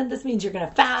confession. This means you're going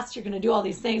to fast. You're going to do all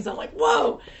these things. I'm like,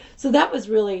 whoa. So that was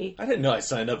really... I didn't know I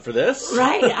signed up for this.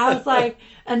 Right. I was like...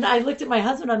 And I looked at my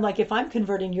husband. I'm like, if I'm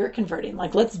converting, you're converting.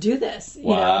 Like, let's do this. You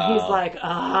know? And he's like,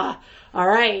 all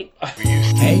right.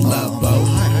 Hey, love boat.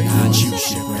 Not you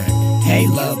shipwreck. Hey,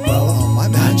 love boat.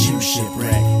 Not you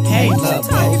shipwreck. Hey, love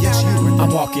boat.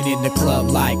 I'm walking in the club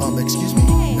like... excuse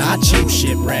me. Not you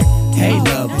shipwreck. Hey,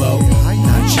 love boat.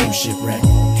 Not you shipwreck.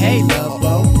 Hey, love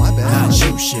boat. Not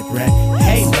you shipwreck.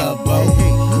 Hey, love boat.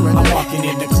 I'm walking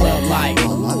in the club like...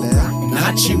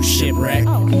 Not you shipwreck.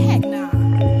 Oh, heck no.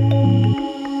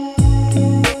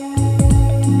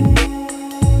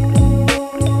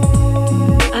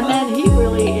 And then he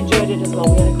really enjoyed it as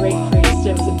well. We had a great priest.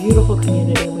 It was a beautiful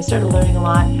community. We started learning a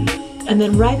lot. And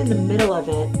then right in the middle of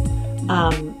it,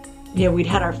 we'd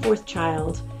had our fourth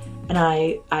child. And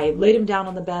I laid him down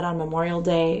on the bed on Memorial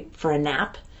Day for a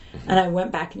nap. And I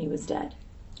went back and he was dead.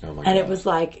 Oh my and God. It was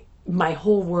like my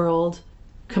whole world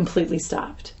completely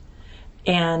stopped.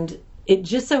 And it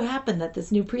just so happened that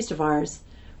this new priest of ours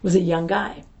was a young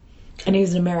guy. And he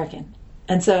was an American.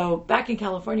 And so back in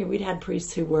California, we'd had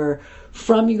priests who were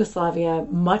from Yugoslavia,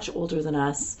 much older than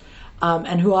us,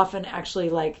 and who often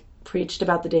actually preached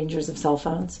about the dangers of cell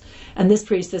phones. And this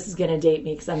priest, this is going to date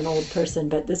me because I'm an old person,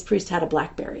 but this priest had a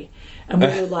BlackBerry. And we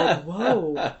were like,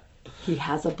 whoa, he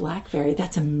has a BlackBerry.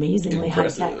 That's amazingly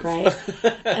high-tech, right?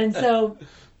 And so,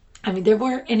 I mean, there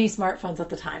weren't any smartphones at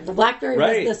the time. The BlackBerry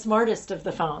was the smartest of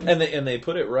the phones. And they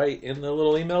put it right in the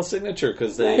little email signature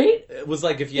because it was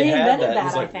like if you they had that, it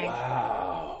was like, I think.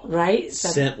 Wow. Right?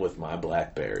 Sent with my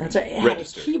BlackBerry. That's right. It had a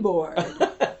keyboard.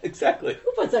 Exactly.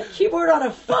 Who puts a keyboard on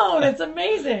a phone? It's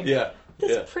amazing. Yeah.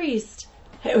 This priest,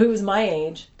 who was my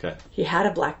age, he had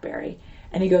a BlackBerry.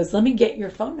 And he goes, let me get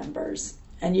your phone numbers.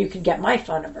 And you can get my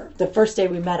phone number. The first day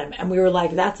we met him. And we were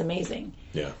like, that's amazing.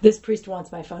 Yeah. This priest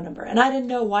wants my phone number. And I didn't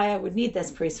know why I would need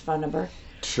this priest's phone number.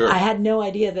 Sure. I had no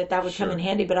idea that would come in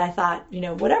handy, but I thought,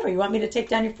 whatever, you want me to take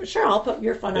down your phone? Sure, I'll put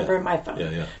your phone number in my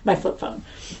phone, my flip phone.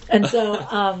 And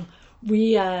so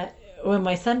when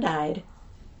my son died,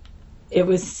 it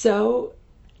was so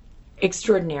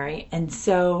extraordinary. And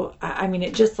so, I mean,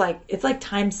 it's like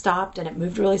time stopped and it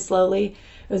moved really slowly.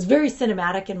 It was very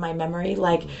cinematic in my memory.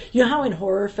 Like, you know how in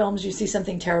horror films you see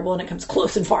something terrible and it comes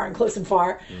close and far and close and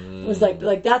far? It was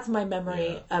like that's my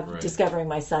memory of discovering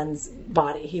my son's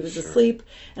body. He was asleep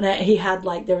and he had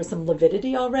there was some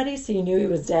lividity already, so you knew he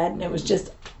was dead, and it was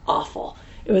just awful.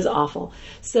 It was awful.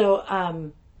 So,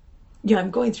 I'm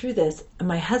going through this, and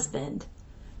my husband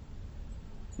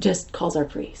just calls our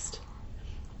priest.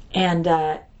 And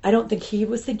I don't think he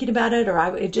was thinking about it,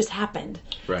 or it just happened.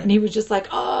 Right. And he was just like,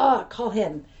 call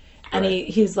him. And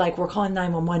he's like, we're calling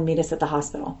 911, meet us at the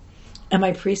hospital. And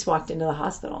my priest walked into the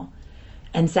hospital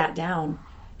and sat down,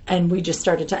 and we just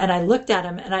started to, and I looked at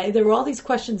him, and there were all these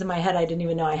questions in my head I didn't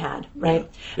even know I had, right?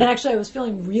 Yeah. And actually I was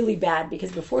feeling really bad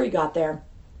because before he got there,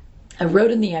 I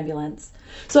rode in the ambulance.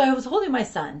 So I was holding my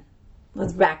son.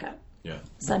 Let's back up. Yeah.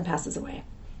 Son passes away.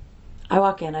 I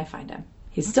walk in, I find him.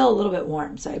 He's still a little bit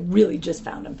warm, so I really just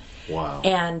found him. Wow.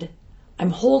 And I'm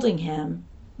holding him,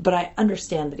 but I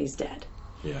understand that he's dead.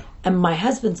 Yeah. And my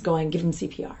husband's going, give him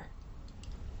CPR.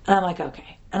 And I'm like,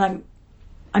 okay. And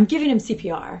I'm giving him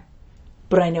CPR,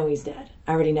 but I know he's dead.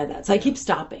 I already know that. So I keep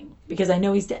stopping because I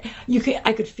know he's dead.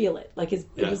 I could feel it.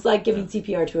 It was like giving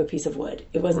CPR to a piece of wood.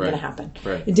 It wasn't going to happen.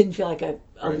 Right. It didn't feel like a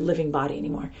living body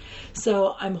anymore.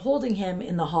 So I'm holding him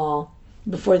in the hall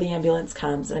before the ambulance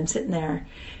comes, and I'm sitting there.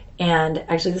 And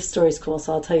actually, this story's cool,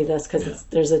 so I'll tell you this because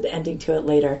there's an ending to it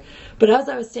later. But as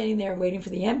I was standing there waiting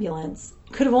for the ambulance,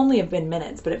 it could have only have been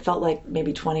minutes, but it felt like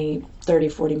maybe 20, 30,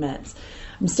 40 minutes.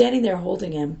 I'm standing there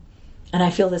holding him, and I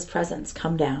feel this presence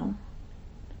come down.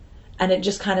 And it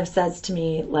just kind of says to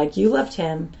me, you loved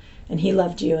him, and he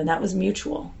loved you, and that was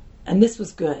mutual. And this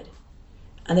was good.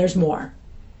 And there's more.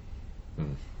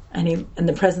 And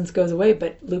the presence goes away,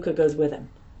 but Luca goes with him.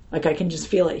 I can just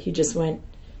feel it. He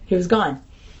was gone.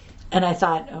 And I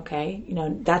thought, okay,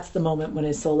 that's the moment when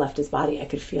his soul left his body. I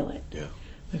could feel it. Yeah.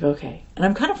 Okay. And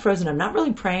I'm kind of frozen. I'm not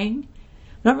really praying.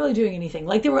 I'm not really doing anything.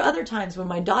 There were other times when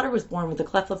my daughter was born with a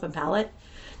cleft lip and palate.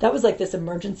 That was this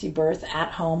emergency birth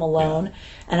at home alone. Yeah.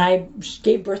 And I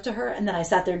gave birth to her, and then I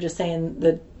sat there just saying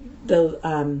the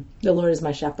Lord is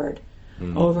my shepherd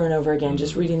over and over again,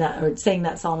 just reading that or saying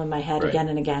that psalm in my head again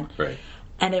and again. Right.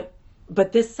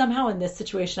 But somehow in this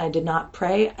situation, I did not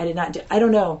pray. I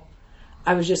don't know.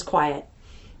 I was just quiet.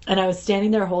 And I was standing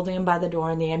there holding him by the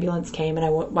door, and the ambulance came, and I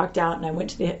walked out, and I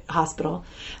went to the hospital.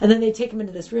 And then they take him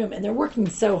into this room, and they're working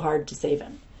so hard to save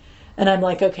him. And I'm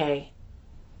like, okay,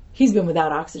 he's been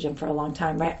without oxygen for a long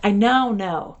time, right? I now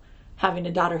know, having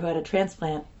a daughter who had a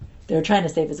transplant, they were trying to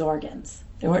save his organs.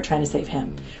 They weren't trying to save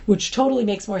him, which totally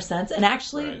makes more sense, and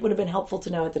actually would have been helpful to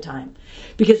know at the time.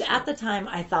 Because at the time,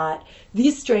 I thought,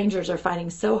 these strangers are fighting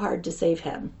so hard to save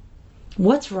him.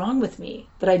 What's wrong with me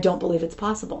that I don't believe it's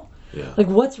possible? Yeah.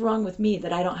 What's wrong with me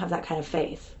that I don't have that kind of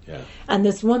faith? Yeah. And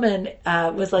this woman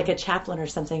was a chaplain or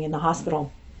something in the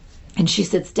hospital. And she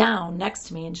sits down next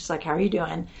to me, and she's like, how are you doing?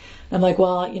 And I'm like,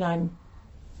 well, I'm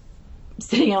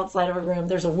sitting outside of a room.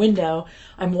 There's a window.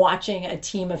 I'm watching a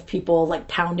team of people,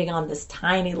 pounding on this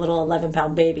tiny little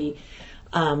 11-pound baby.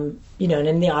 And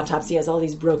in the autopsy, he has all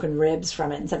these broken ribs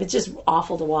from it and stuff. It's just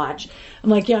awful to watch. I'm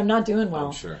like, yeah, I'm not doing well.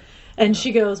 I'm sure. And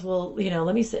she goes, well,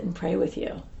 let me sit and pray with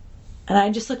you. And I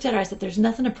just looked at her. I said, there's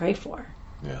nothing to pray for.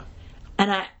 Yeah.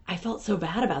 And I felt so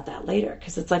bad about that later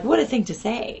because it's what a thing to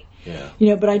say.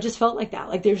 Yeah. But I just felt like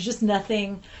that. There's just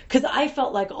nothing. Because I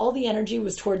felt like all the energy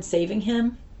was towards saving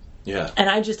him. Yeah. And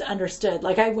I just understood.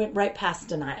 I went right past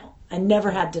denial. I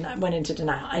never went into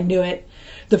denial. I knew it.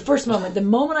 The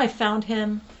moment I found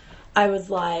him, I was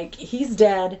like, he's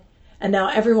dead. And now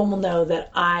everyone will know that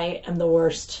I am the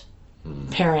worst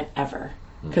parent ever.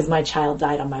 because my child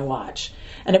died on my watch.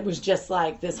 And it was just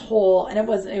like this whole, and it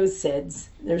was SIDS.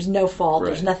 There's no fault.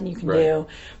 There's nothing you can do.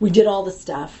 We did all the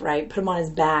stuff, right? Put him on his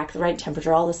back, the right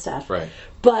temperature, all the stuff. Right.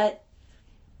 But,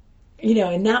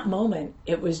 in that moment,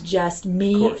 it was just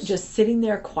me just sitting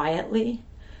there quietly,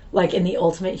 like in the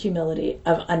ultimate humility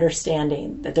of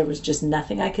understanding that there was just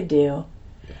nothing I could do.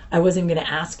 Yeah. I wasn't going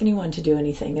to ask anyone to do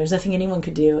anything. There's nothing anyone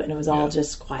could do, and it was all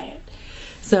just quiet.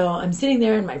 So I'm sitting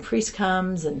there, and my priest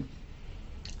comes, and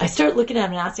I start looking at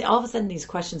him and asking. All of a sudden, these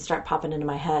questions start popping into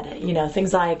my head.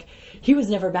 Things like, he was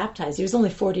never baptized. He was only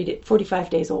 45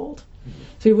 days old.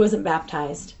 So he wasn't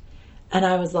baptized. And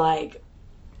I was like,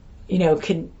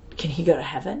 can he go to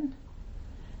heaven?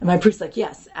 And my priest's like,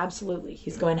 yes, absolutely.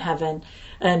 He's going to heaven.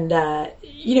 And,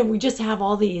 we just have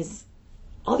all these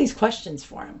questions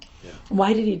for him. Yeah.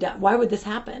 Why did he die? Why would this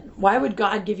happen? Why would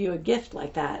God give you a gift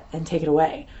like that and take it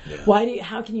away? Yeah.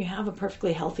 How can you have a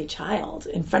perfectly healthy child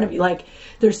in front of you? Like,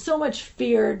 there's so much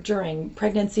fear during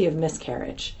pregnancy of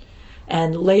miscarriage.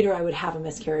 And later I would have a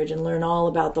miscarriage and learn all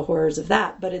about the horrors of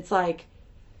that. But it's like,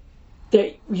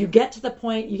 you get to the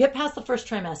point, you get past the first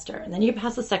trimester, and then you get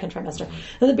past the second trimester,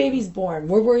 then the baby's born.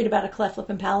 We're worried about a cleft lip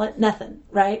and palate. Nothing,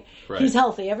 right? He's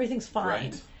healthy. Everything's fine.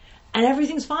 Right. And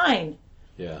everything's fine.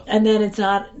 Yeah. And then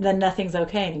then nothing's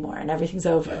okay anymore, and everything's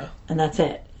over, and that's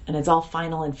it. And it's all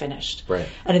final and finished. Right.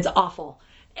 And it's awful.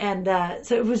 And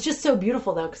so it was just so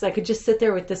beautiful, though, because I could just sit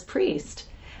there with this priest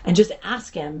and just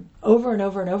ask him over and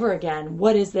over and over again,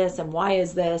 what is this, and why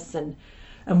is this, and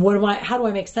how do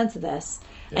I make sense of this?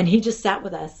 Yeah. And he just sat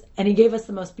with us, and he gave us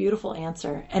the most beautiful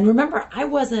answer. And remember, I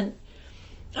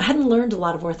hadn't learned a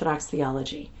lot of Orthodox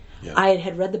theology. Yeah. I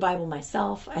had read the Bible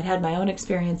myself. I'd had my own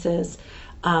experiences.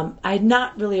 I had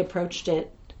not really approached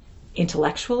it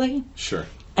intellectually. Sure.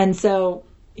 And so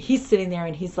he's sitting there,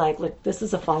 and he's like, look, this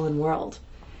is a fallen world,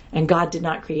 and God did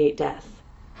not create death.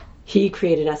 He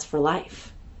created us for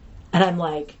life. And I'm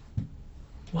like,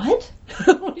 what?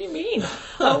 What do you mean?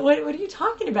 What are you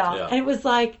talking about? Yeah. And it was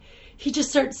like, he just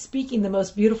started speaking the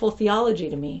most beautiful theology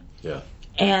to me. Yeah.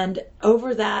 And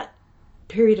over that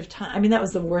period of time, that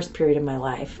was the worst period of my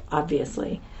life,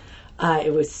 obviously.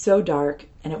 It was so dark,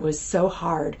 and it was so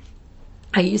hard.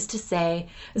 I used to say,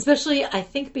 especially I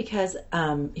think because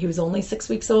he was only 6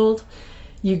 weeks old,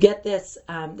 you get this,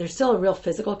 there's still a real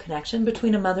physical connection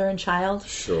between a mother and child.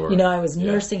 Sure. I was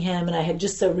nursing him, and I had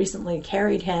just so recently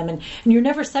carried him, and you're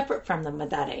never separate from them at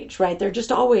that age, right? They're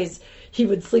just always, he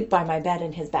would sleep by my bed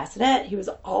in his bassinet. He was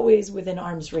always within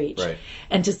arm's reach. Right.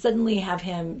 And to suddenly have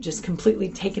him just completely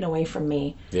taken away from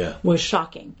me was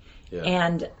shocking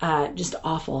and just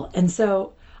awful. And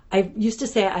so I used to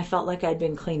say I felt like I'd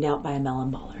been cleaned out by a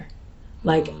melon baller.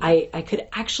 Like, I could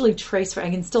actually I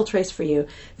can still trace for you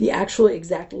the actual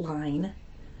exact line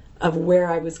of where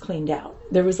I was cleaned out.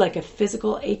 There was like a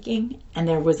physical aching, and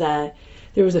there was a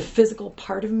physical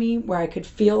part of me where I could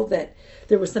feel that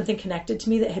there was something connected to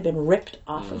me that had been ripped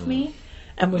off of me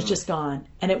and was just gone.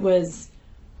 And it was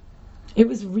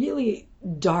really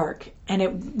dark, and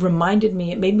it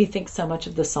made me think so much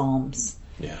of the Psalms.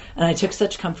 Yeah. And I took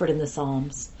such comfort in the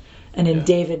Psalms and in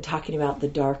David talking about the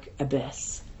dark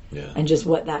abyss. Yeah. And just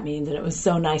what that means. And it was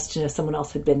so nice to know someone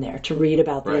else had been there, to read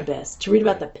about the abyss, to read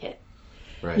about the pit.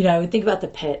 Right. I would think about the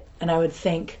pit, and I would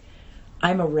think,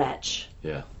 I'm a wretch.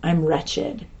 Yeah. I'm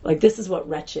wretched. Like, this is what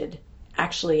wretched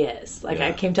actually is. Like,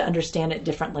 I came to understand it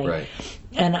differently. Right.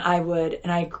 And I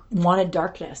wanted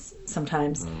darkness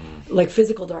sometimes, like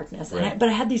physical darkness. Right. But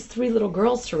I had these 3 little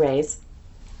girls to raise.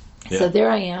 Yeah. So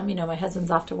there I am, my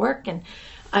husband's off to work, and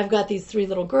I've got these 3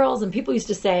 little girls, and people used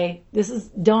to say,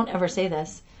 don't ever say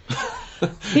this.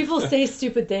 People say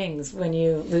stupid things when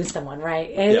you lose someone,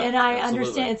 right? And I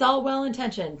understand it's all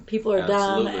well-intentioned. People are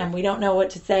dumb, and we don't know what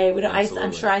to say.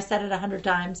 I'm sure I said it 100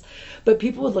 times, but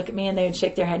people would look at me and they would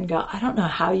shake their head and go, I don't know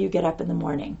how you get up in the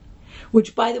morning.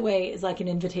 Which, by the way, is like an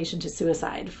invitation to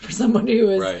suicide for someone who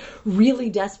is really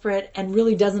desperate and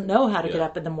really doesn't know how to get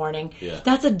up in the morning. Yeah.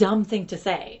 That's a dumb thing to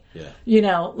say. Yeah.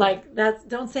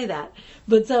 Don't say that.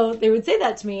 But so they would say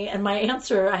that to me, and my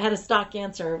answer, I had a stock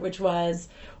answer, which was,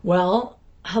 well,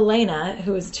 Helena,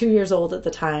 who was 2 years old at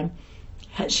the time,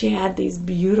 she had these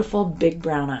beautiful big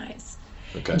brown eyes.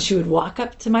 Okay. And she would walk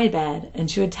up to my bed, and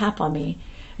she would tap on me,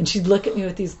 and she'd look at me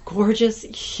with these gorgeous,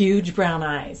 huge brown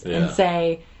eyes and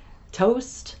say,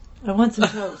 toast? I want some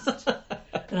toast.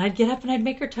 And I'd get up and I'd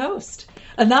make her toast.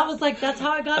 And that's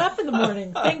how I got up in the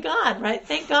morning. Thank God, right?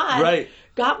 Thank God. Right.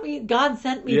 God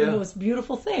sent me the most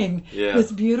beautiful thing. Yeah.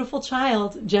 This beautiful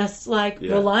child just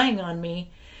relying on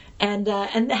me. And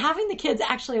having the kids,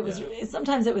 actually,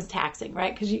 sometimes it was taxing,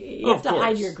 right? Because you have to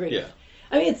hide your grief. Yeah.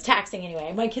 It's taxing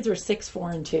anyway. My kids were 6,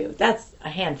 4, and 2. That's a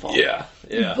handful. Yeah.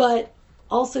 Yeah. But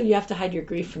also you have to hide your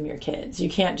grief from your kids. You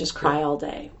can't just cry all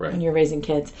day Right. when you're raising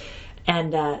kids.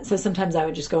 And so sometimes I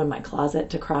would just go in my closet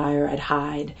to cry, or I'd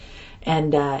hide.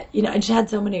 And, I just had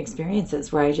so many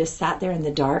experiences where I just sat there in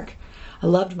the dark. I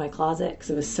loved my closet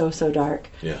because it was so, so dark.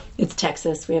 Yeah. It's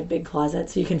Texas. We have big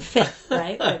closets, so you can fit,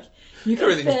 right? Like, you can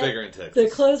Everything's fit. bigger in Texas. The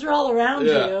clothes are all around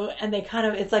Yeah. you, and they kind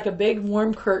of, it's like a big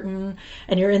warm curtain,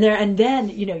 and you're in there. And then,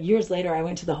 years later, I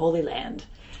went to the Holy Land,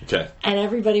 Okay. and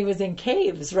everybody was in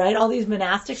caves, right? All these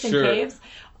monastics in Sure. caves.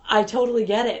 I totally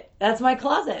get it. That's my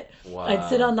closet. Wow. I'd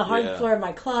sit on the hard Yeah. floor of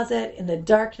my closet in the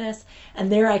darkness,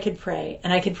 and there I could pray,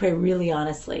 and I could pray really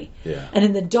honestly. Yeah. And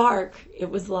in the dark, it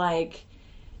was like,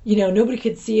 nobody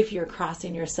could see if you're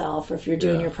crossing yourself or if you're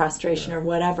doing Yeah. your prostration or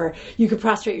whatever. You could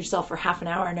prostrate yourself for half an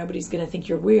hour, and nobody's going to think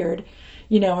you're weird,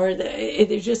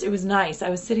 it was nice. I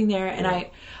was sitting there, and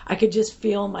I could just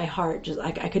feel my heart,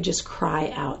 I could just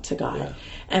cry out to God. Yeah.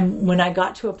 And when I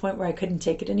got to a point where I couldn't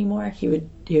take it anymore, he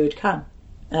would come.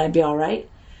 And I'd be all right.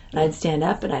 And I'd stand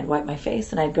up and I'd wipe my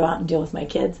face and I'd go out and deal with my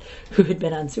kids who had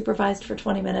been unsupervised for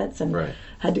 20 minutes and Right.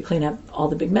 had to clean up all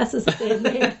the big messes that they had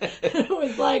made. It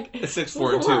was like...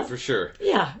 6'4" and 2 for sure.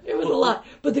 Yeah, it was a lot.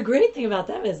 But the great thing about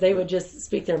them is they would just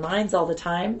speak their minds all the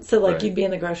time. So Right. you'd be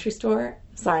in the grocery store.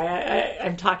 Sorry,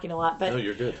 I'm talking a lot, but No,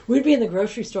 you're good. we'd be in the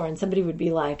grocery store and somebody would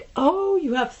be like, "Oh,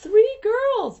 you have 3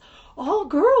 girls. All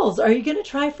girls. Are you going to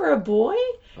try for a boy?"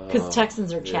 Because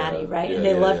Texans are chatty, right? Yeah, and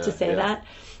they yeah, love yeah, to say yeah. that.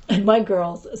 And my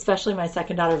girls, especially my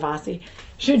second daughter, Vasi,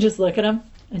 she would just look at him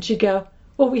and she'd go,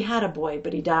 "Well, we had a boy,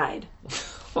 but he died."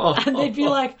 And they'd be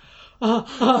like, I'm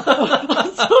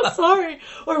so sorry.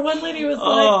 Or one lady was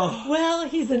like, "Well,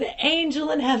 he's an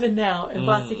angel in heaven now." And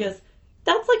Vasi goes,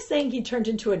 "That's like saying he turned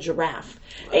into a giraffe.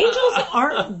 Angels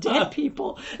aren't dead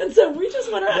people." And so we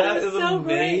just went around. That it was is so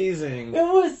amazing. great. It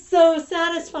was so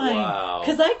satisfying. Wow.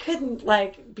 Because I couldn't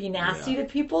be nasty to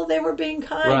people. They were being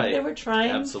kind. Right. They were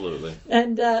trying. Absolutely.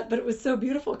 And but it was so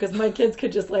beautiful because my kids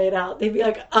could just lay it out. They'd be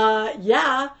like,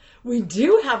 "Yeah, we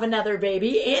do have another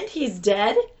baby, and he's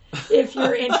dead. If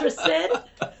you're interested."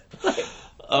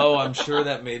 Oh, I'm sure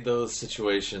that made those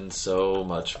situations so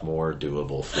much more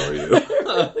doable for you. It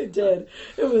really did.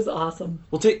 It was awesome.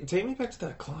 Well, take me back to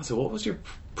that closet. What was your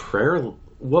prayer?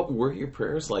 What were your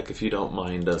prayers like, if you don't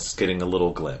mind us getting a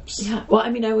little glimpse? Yeah. Well,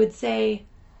 I would say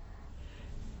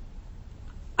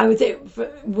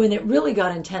when it really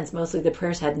got intense, mostly the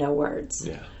prayers had no words.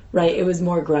 Yeah. Right? It was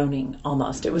more groaning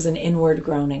almost. It was an inward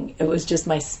groaning. It was just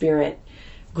my spirit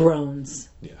groans,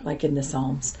 like in the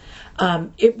Psalms.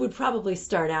 It would probably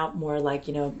start out more like,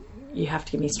 "You have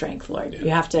to give me strength, Lord. You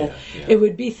have to." Yeah. It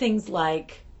would be things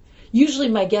like, usually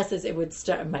my guess is it would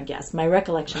start, my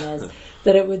recollection is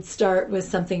that it would start with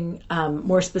something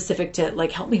more specific to,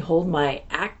 help me hold my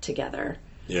act together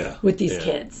with these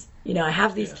kids. I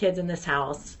have these kids in this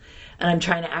house, and I'm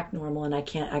trying to act normal, and I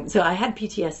can't act. So I had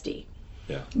PTSD.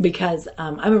 Yeah. Because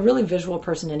I'm a really visual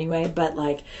person anyway, but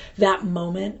that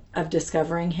moment of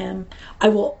discovering him, I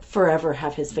will forever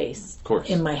have his face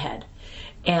in my head.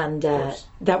 And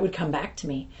that would come back to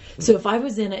me. So if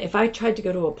I tried to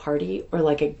go to a party or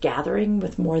a gathering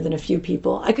with more than a few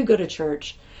people, I could go to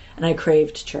church, and I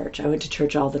craved church. I went to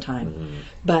church all the time.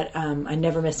 But I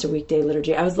never missed a weekday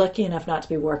liturgy. I was lucky enough not to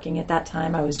be working at that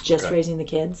time. I was just raising the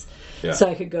kids. Yeah. So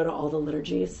I could go to all the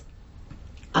liturgies.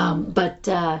 My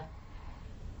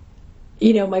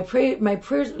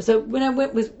prayers. So when I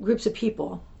went with groups of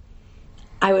people,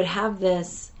 I would have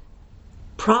this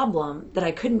problem that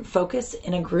I couldn't focus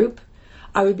in a group.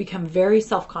 I would become very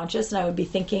self-conscious, and I would be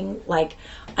thinking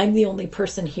I'm the only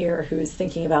person here who is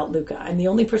thinking about Luca. I'm the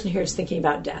only person here who's thinking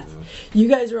about death. You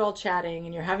guys are all chatting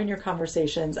and you're having your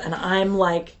conversations, and I'm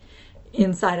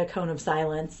inside a cone of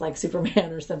silence, like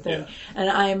Superman or something.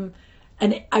 Yeah.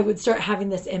 And I would start having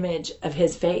this image of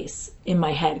his face in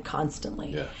my head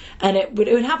constantly. Yeah. And it would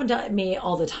happen to me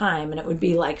all the time. And it would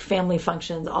be family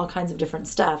functions, all kinds of different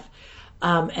stuff.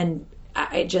 And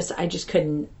I just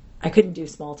couldn't do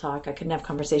small talk. I couldn't have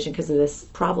conversation because of this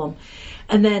problem.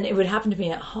 And then it would happen to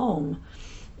me at home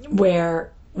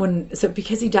where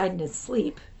because he died in his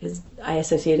sleep, I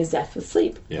associate his death with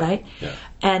sleep, right? Yeah.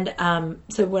 And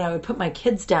so when I would put my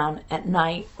kids down at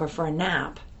night or for a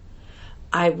nap,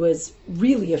 I was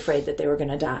really afraid that they were going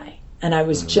to die. And I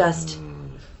was just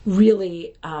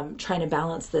really trying to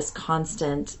balance this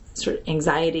constant sort of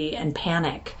anxiety and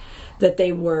panic that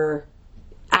they were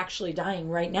actually dying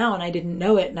right now, and I didn't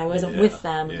know it, and I wasn't with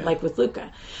them with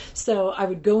Luca. So I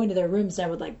would go into their rooms and I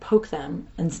would poke them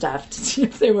and stuff to see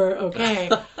if they were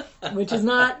okay, which is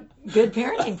not good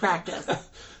parenting practice.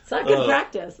 It's not good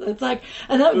practice. It's like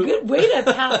a good way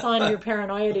to pass on your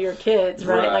paranoia to your kids,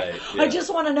 right? I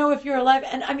just want to know if you're alive.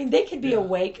 And I mean, they could be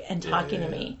awake and talking to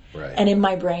me. Right. And in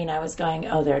my brain, I was going,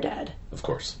 oh, they're dead. Of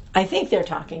course. I think they're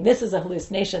talking. This is a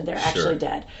hallucination. They're actually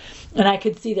dead. And I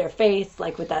could see their face,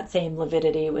 like with that same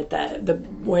lividity, with the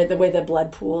way the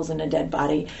blood pools in a dead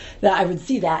body. That I would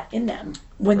see that in them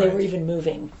when they were even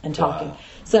moving and talking. Wow.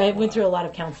 So I went through a lot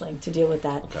of counseling to deal with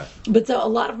that. Okay. But so a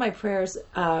lot of my prayers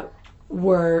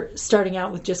were starting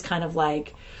out with just kind of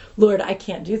like, Lord, I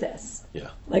can't do this.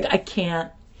 Yeah. Like I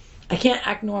can't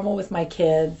act normal with my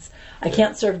kids. I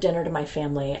can't serve dinner to my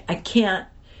family. I can't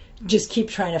just keep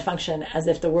trying to function as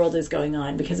if the world is going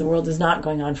on, because the world is not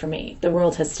going on for me. The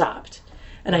world has stopped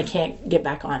and I can't get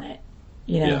back on it,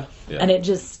 you know? Yeah. And it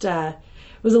just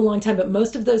was a long time, but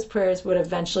most of those prayers would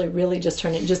eventually really just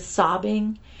turn into just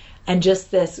sobbing and just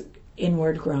this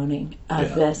inward groaning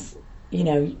of this, you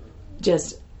know,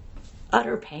 just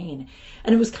utter pain.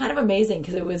 And it was kind of amazing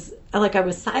because it was like I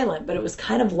was silent, but it was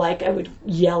kind of like I would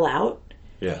yell out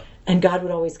and God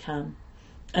would always come.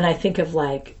 And I think of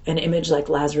like an image like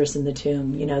Lazarus in the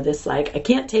tomb, you know, this like, I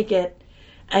can't take it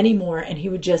anymore. And he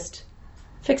would just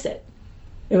fix it.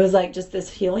 It was like just this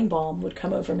healing balm would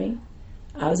come over me.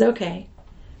 I was okay.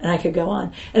 And I could go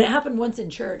on. And it happened once in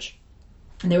church.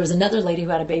 And there was another lady who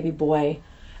had a baby boy.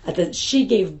 She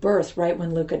gave birth right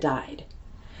when Luca died.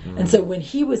 And so when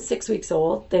he was 6 weeks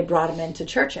old, they brought him in to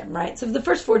church him, right? So for the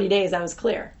first 40 days, I was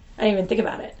clear. I didn't even think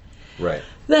about it. Right.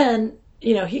 Then,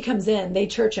 you know, he comes in, they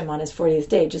church him on his 40th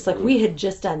day, just like we had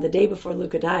just done the day before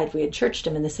Luca died. We had churched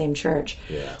him in the same church.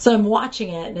 Yeah. So I'm watching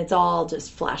it, and it's all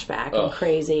just flashback and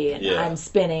crazy, and I'm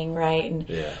spinning, right? And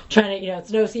trying to, you know, it's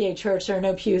no CA church, there are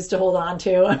no pews to hold on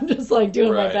to. I'm just like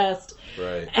doing my best.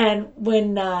 Right. And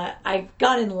when I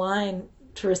got in line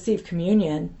to receive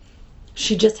communion,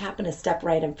 she just happened to step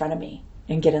right in front of me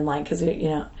and get in line because, you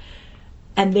know,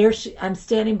 and there I'm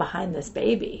standing behind this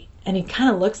baby. And he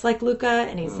kind of looks like Luca,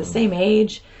 and he's the same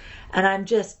age. And I'm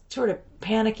just sort of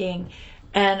panicking.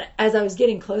 And as I was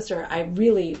getting closer, I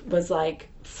really was like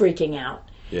freaking out.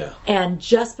 Yeah. And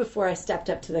just before I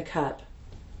stepped up to the cup,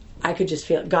 I could just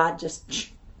feel it. God just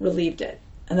relieved it.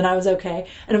 And then I was okay.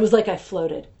 And it was like I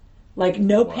floated. Like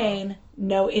no pain,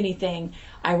 no anything.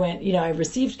 I went, you know, I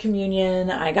received communion.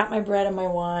 I got my bread and my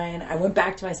wine. I went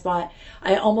back to my spot.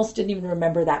 I almost didn't even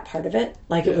remember that part of it.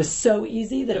 Like it was so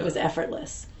easy that it was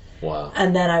effortless. Wow.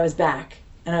 And then I was back,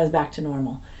 and I was back to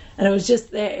normal. And it was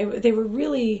just, they were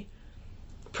really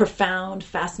profound,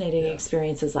 fascinating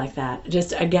experiences like that.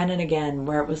 Just again and again,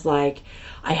 where it was like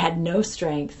I had no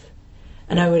strength,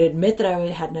 and I would admit that I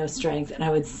had no strength, and I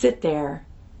would sit there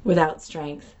without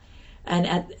strength.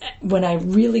 And when I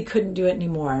really couldn't do it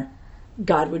anymore,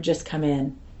 God would just come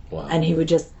in, and he would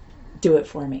just do it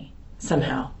for me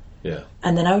somehow. Yeah.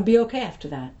 And then I would be okay after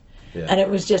that. Yeah. And it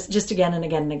was just again and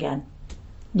again and again.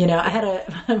 You know, I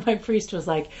had my priest was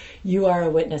like, you are a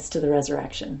witness to the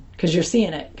resurrection because you're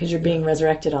seeing it, because you're being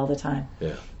resurrected all the time.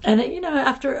 Yeah. And, you know,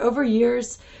 after over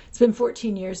years, it's been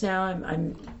 14 years now,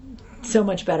 I'm so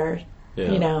much better.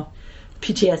 Yeah. You know,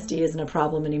 PTSD isn't a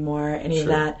problem anymore, any of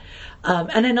that.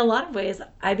 And in a lot of ways,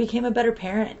 I became a better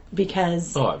parent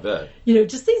because, I bet. you know,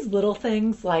 just these little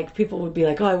things, like people would be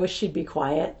like, oh, I wish she'd be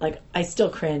quiet. Like, I still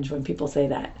cringe when people say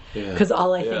that because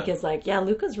all I think is like, yeah,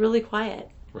 Luca's really quiet.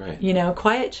 Right. You know,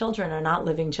 quiet children are not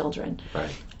living children.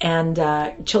 Right. And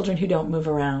children who don't move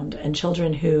around, and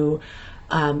children who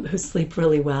sleep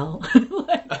really well.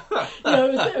 Like, you know,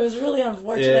 it was really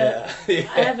unfortunate. Yeah.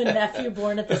 I have a nephew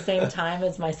born at the same time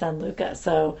as my son Luca.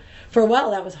 So for a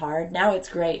while that was hard. Now it's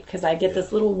great because I get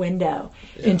this little window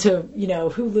into, you know,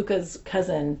 who Luca's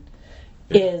cousin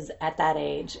is at that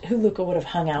age, who Luca would have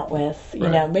hung out with, you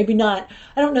know, maybe not,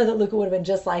 I don't know that Luca would have been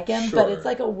just like him, but it's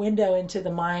like a window into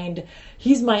the mind.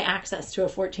 He's my access to a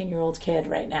 14-year-old kid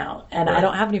right now. And I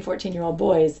don't have any 14-year-old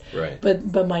boys,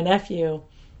 but my nephew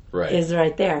is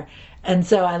right there. And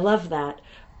so I love that.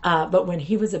 But when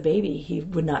he was a baby, he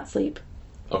would not sleep.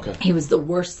 Okay. He was the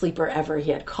worst sleeper ever. He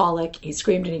had colic. He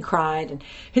screamed and he cried. And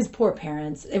his poor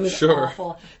parents, it was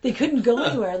awful. They couldn't go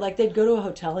anywhere. Like, they'd go to a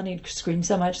hotel and he'd scream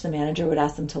so much the manager would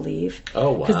ask them to leave.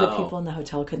 Oh, wow. Because the people in the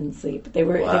hotel couldn't sleep. They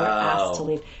were asked to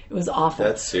leave. It was awful.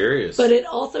 That's serious. But it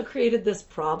also created this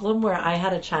problem where I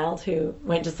had a child who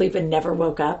went to sleep and never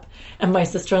woke up. And my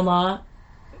sister-in-law,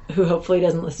 who hopefully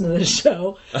doesn't listen to this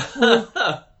show,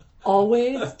 was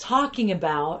always talking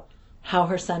about how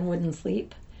her son wouldn't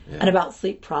sleep. And about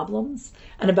sleep problems,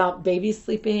 and about babies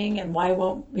sleeping, and why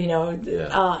won't, you know,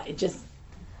 it just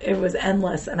it was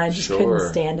endless, and I just Sure. couldn't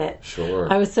stand it.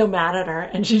 Sure. I was so mad at her,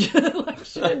 and she just, like,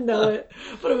 she didn't know it,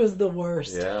 but it was the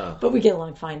worst. Yeah. But we get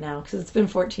along fine now because it's been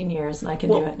 14 years, and I can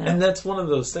do it now. And that's one of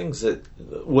those things that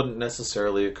wouldn't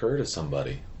necessarily occur to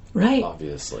somebody, Right.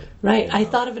 obviously. Right. You I know?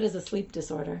 thought of it as a sleep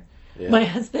disorder. Yeah. My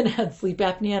husband had sleep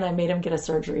apnea, and I made him get a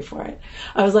surgery for it.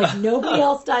 I was like, nobody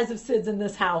else dies of SIDS in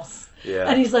this house. Yeah.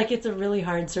 And he's like, it's a really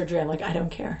hard surgery. I'm like, I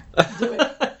don't care. Do it.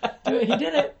 Do it. He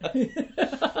did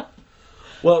it.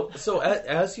 Well, so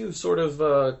as you sort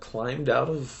of climbed out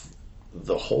of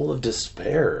the hole of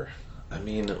despair, I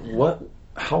mean,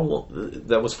 how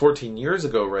that was 14 years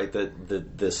ago, right?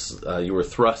 That this you were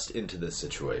thrust into this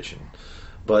situation.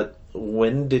 But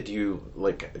when did you,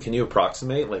 like, can you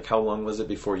approximate, like, how long was it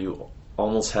before you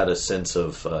almost had a sense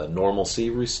of normalcy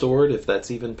restored, if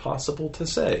that's even possible to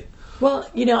say? Well,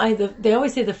 you know, they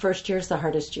always say the first year is the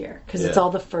hardest year because it's Yeah. all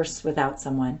the firsts without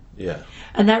someone. Yeah.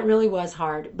 And that really was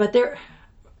hard. But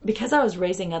because I was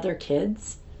raising other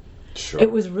kids, Sure.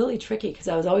 it was really tricky because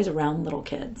I was always around little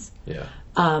kids. Yeah.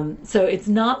 So it's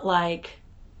not like,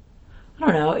 I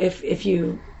don't know, if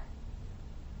you,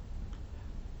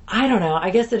 I don't know,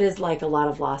 I guess it is like a lot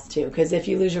of loss too, because if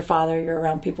you lose your father, you're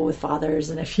around people with fathers,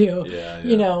 and if you,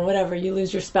 you know, whatever, you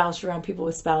lose your spouse, you're around people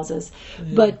with spouses.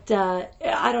 But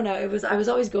I don't know, I was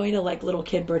always going to like little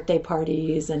kid birthday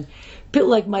parties, and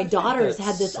like my daughters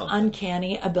had this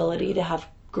uncanny ability to have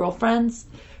girlfriends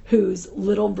whose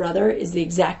little brother is the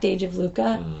exact age of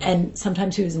Luca, and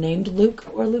sometimes who's named Luke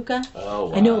or Luca. Oh,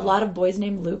 wow. I know a lot of boys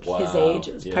named Luke his age.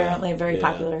 It was Yeah. apparently a very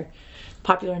popular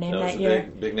name that was year.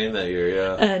 a big name that year,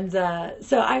 yeah. And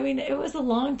so, I mean, it was a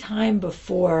long time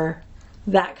before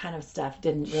that kind of stuff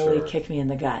didn't really Sure. kick me in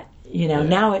the gut. You know, Yeah.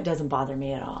 now it doesn't bother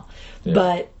me at all. Yeah.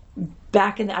 But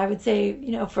back in, I would say,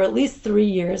 you know, for at least 3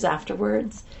 years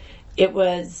afterwards,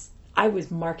 I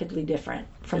was markedly different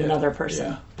from Yeah. another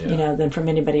person, Yeah. you know, than from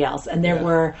anybody else. And there Yeah.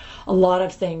 were a lot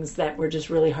of things that were just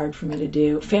really hard for me to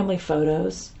do. Family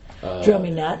photos drove me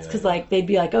nuts because, like, they'd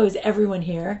be like, "Oh, is everyone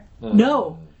here?"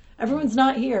 No, everyone's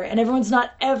not here, and everyone's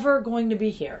not ever going to be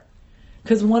here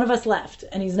because one of us left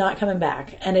and he's not coming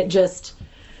back. And it just,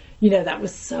 you know, that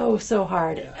was so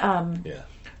hard. Yeah.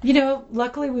 You know,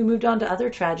 luckily we moved on to other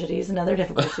tragedies and other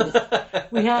difficulties.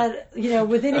 We had, you know,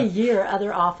 within a year,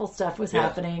 other awful stuff was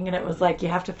happening, and it was like, you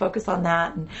have to focus on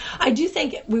that. And I do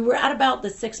think we were at about the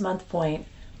 6-month point,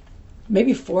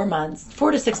 maybe 4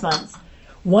 to 6 months.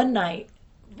 One night,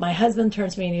 my husband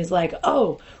turns to me and he's like,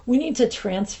 "Oh, we need to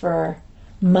transfer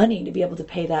money to be able to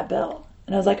pay that bill."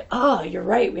 And I was like, "Oh, you're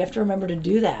right. We have to remember to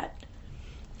do that."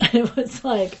 And it was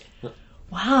like,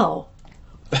 wow.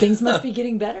 Things must be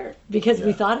getting better because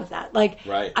we thought of that. Like,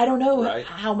 I don't know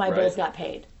how my bills got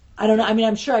paid. I don't know. I mean,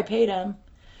 I'm sure I paid them,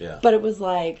 but it was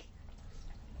like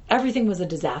everything was a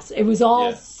disaster. It was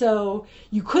all so,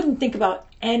 you couldn't think about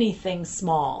anything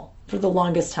small for the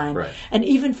longest time. Right. And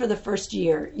even for the first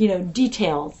year, you know,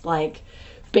 details like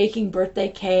baking birthday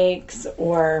cakes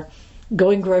or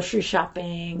going grocery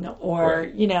shopping or,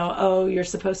 you know, oh, you're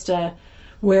supposed to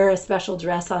wear a special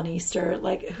dress on Easter.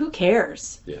 Like, who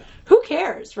cares? Yeah. Who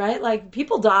cares, right? Like,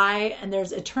 people die, and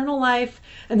there's eternal life,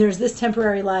 and there's this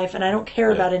temporary life, and I don't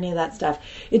care about any of that stuff.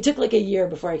 It took like a year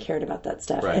before I cared about that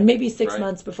stuff, and maybe 6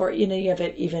 months before any of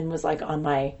it even was like on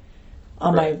my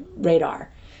radar.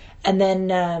 And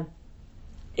then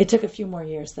it took a few more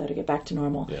years though to get back to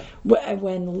normal. Yeah.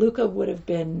 When Luca would have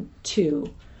been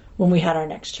 2, when we had our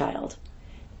next child,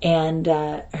 and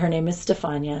her name is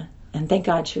Stefania. And thank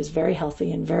God she was very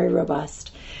healthy and very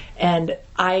robust. And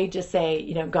I just say,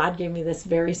 you know, God gave me this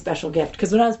very special gift.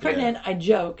 Because when I was pregnant, I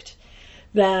joked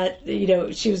that, you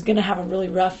know, she was going to have a really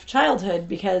rough childhood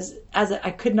because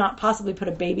I could not possibly put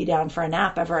a baby down for a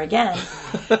nap ever again.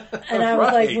 And I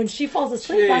was like, when she falls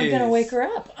asleep, I'm going to wake her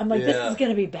up. I'm like, this is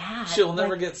going to be bad. She'll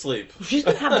never get sleep. She's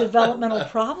going to have developmental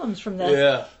problems from this.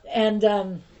 Yeah.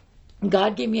 And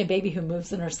God gave me a baby who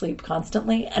moves in her sleep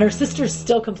constantly, and her sisters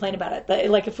still complain about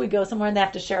it. Like, if we go somewhere and they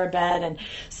have to share a bed, and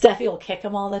Steffi will kick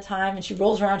them all the time, and she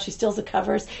rolls around, she steals the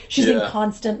covers. She's in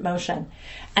constant motion,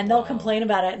 and they'll complain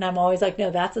about it, and I'm always like, no,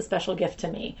 that's a special gift to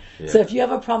me. So if you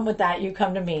have a problem with that, you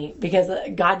come to me, because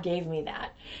God gave me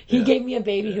that. He gave me a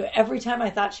baby who every time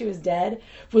I thought she was dead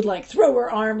would like throw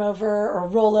her arm over or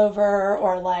roll over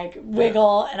or like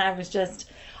wiggle, and I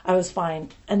was fine.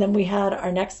 And then we had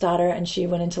our next daughter, and she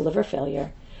went into liver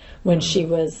failure when she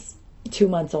was 2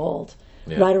 months old,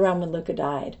 right around when Luca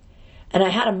died. And I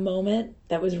had a moment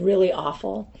that was really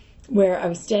awful where I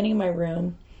was standing in my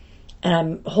room, and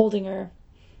I'm holding her,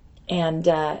 and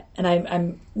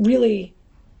I'm really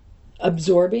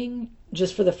absorbing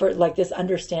just for the first, like, this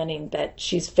understanding that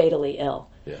she's fatally ill.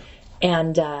 Yeah.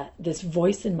 And this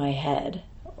voice in my head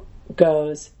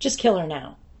goes, just kill her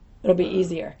now. It'll be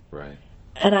easier. Right.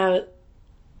 And I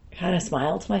kind of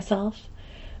smiled to myself.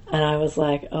 And I was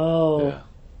like, oh,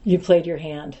 you played your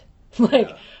hand. Like,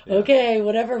 okay,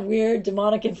 whatever weird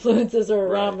demonic influences are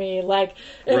around me. Like,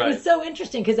 it was so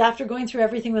interesting because after going through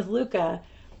everything with Luca,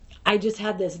 I just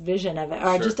had this vision of it, or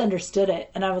I just understood it.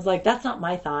 And I was like, that's not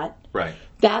my thought. Right.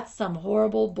 That's some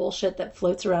horrible bullshit that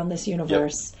floats around this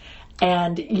universe. Yep.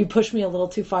 And you push me a little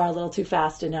too far, a little too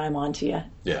fast, and now I'm on to you.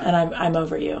 Yeah. And I'm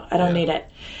over you. I don't need it.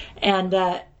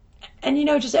 And, you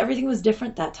know, just everything was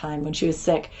different that time when she was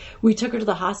sick. We took her to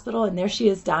the hospital, and there she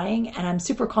is dying, and I'm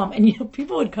super calm. And, you know,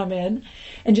 people would come in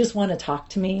and just want to talk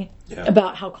to me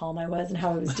about how calm I was and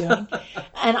how I was doing.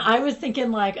 And I was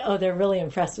thinking, like, oh, they're really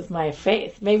impressed with my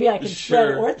faith. Maybe I can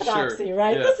spread orthodoxy,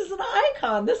 right? Yeah. This is an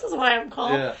icon. This is why I'm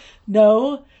calm. Yeah.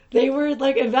 No, they were,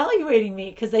 like, evaluating me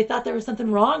because they thought there was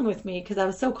something wrong with me because I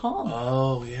was so calm.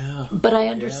 Oh, yeah. But I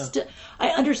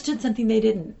understood something they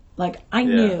didn't. Like, I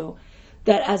knew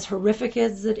that as horrific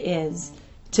as it is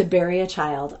to bury a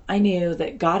child, I knew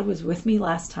that God was with me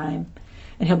last time,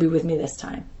 and he'll be with me this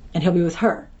time, and he'll be with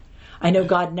her. I know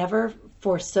God never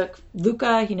forsook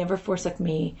Luca, he never forsook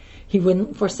me, he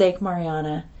wouldn't forsake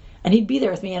Mariana, and he'd be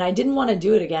there with me, and I didn't want to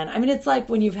do it again. I mean, it's like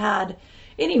when you've had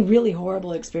any really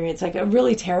horrible experience, like a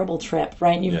really terrible trip,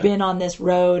 right? And you've been on this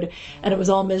road and it was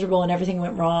all miserable and everything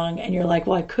went wrong, and you're like,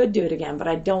 well, I could do it again, but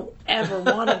I don't ever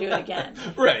want to do it again.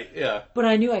 Right, yeah. But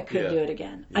I knew I could do it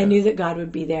again. Yeah. I knew that God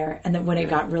would be there, and that when it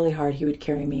got really hard, he would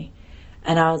carry me.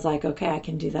 And I was like, okay, I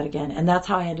can do that again. And that's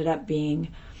how I ended up being,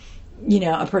 you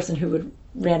know, a person who would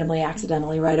randomly,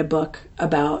 accidentally write a book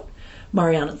about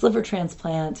Mariana's liver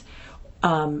transplant,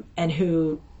 and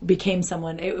who became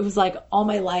someone. It was like all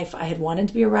my life I had wanted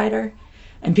to be a writer,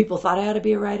 and people thought I ought to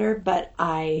be a writer, but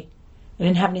I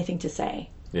didn't have anything to say.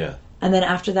 Yeah. And then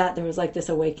after that, there was like this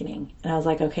awakening, and I was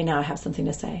like, okay, now I have something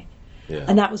to say. Yeah.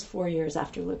 And that was 4 years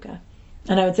after Luca.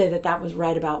 And I would say that that was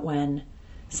right about when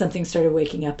something started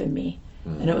waking up in me.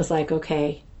 Mm-hmm. And it was like,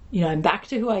 okay, you know, I'm back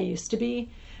to who I used to be,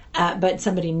 but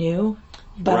somebody new.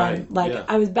 But I'm like,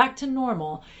 I was back to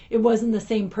normal. It wasn't the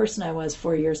same person I was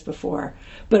 4 years before,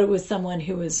 but it was someone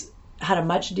who had a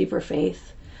much deeper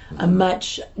faith, a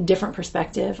much different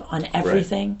perspective on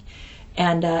everything,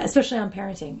 and especially on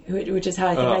parenting, which is how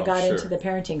I think I got into the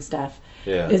parenting stuff,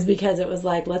 is because it was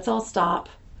like, let's all stop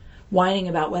whining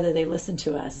about whether they listen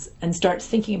to us and start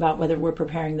thinking about whether we're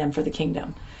preparing them for the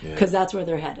kingdom, because that's where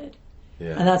they're headed,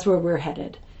 and that's where we're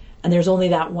headed, and there's only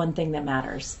that one thing that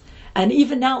matters. And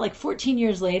even now, like 14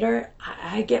 years later,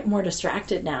 I get more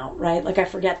distracted now, right? Like I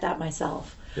forget that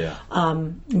myself. Yeah.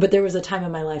 But there was a time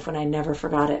in my life when I never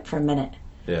forgot it for a minute.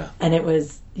 Yeah. And it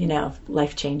was, you know,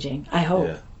 life changing. I hope.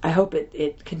 Yeah. I hope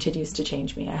it continues to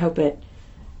change me. I hope it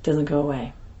doesn't go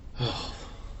away. Oh,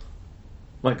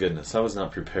 my goodness, I was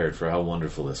not prepared for how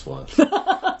wonderful this was.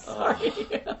 Sorry.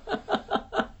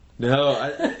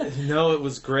 No, it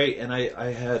was great, and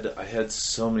I had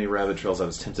so many rabbit trails I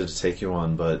was tempted to take you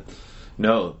on, but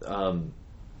no,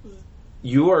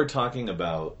 you are talking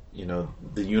about, you know,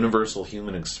 the universal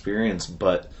human experience,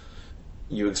 but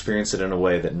you experience it in a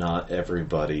way that not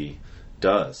everybody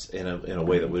does, in a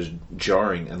way that was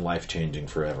jarring and life-changing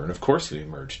forever, and of course you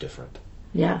emerge different.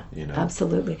 Yeah, you know?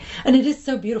 Absolutely. And it is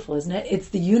so beautiful, isn't it? It's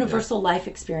the universal life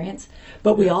experience,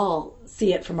 but we all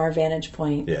see it from our vantage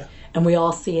point. Yeah. And we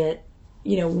all see it,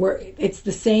 you know, it's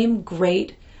the same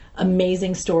great,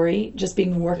 amazing story just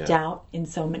being worked out in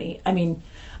so many. I mean,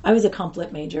 I was a comp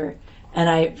lit major, and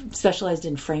I specialized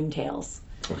in frame tales.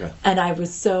 Okay. And I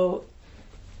was so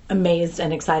amazed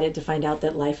and excited to find out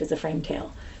that life is a frame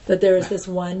tale. That there is this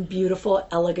one beautiful,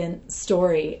 elegant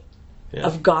story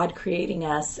of God creating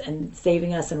us and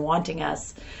saving us and wanting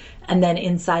us. And then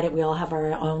inside it, we all have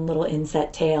our own little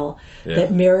inset tale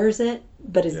that mirrors it,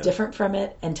 but is different from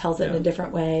it and tells it in a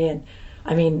different way. And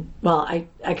I mean, well,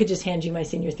 I could just hand you my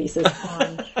senior thesis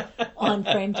on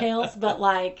frame tales, but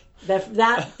like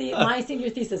my senior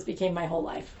thesis became my whole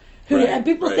life. And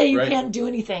people say you can't do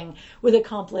anything with a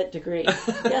comp lit degree.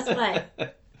 Guess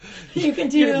what? You can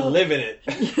do. You can live in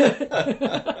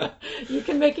it. You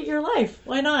can make it your life.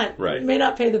 Why not? Right. It may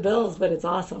not pay the bills, but it's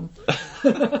awesome.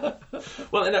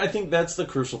 Well, and I think that's the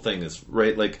crucial thing is,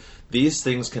 right, like these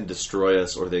things can destroy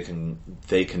us or they can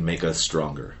make us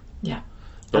stronger. Yeah.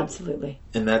 Absolutely.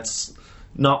 And that's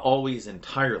not always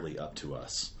entirely up to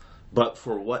us. But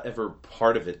for whatever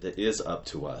part of it that is up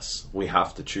to us, we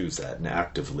have to choose that and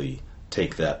actively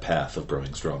take that path of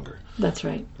growing stronger. That's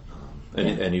right.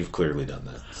 And you've clearly done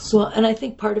that. So. Well, and I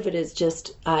think part of it is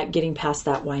just getting past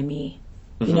that why me.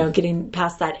 You know, getting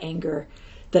past that anger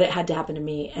that it had to happen to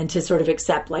me and to sort of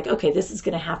accept, like, okay, this is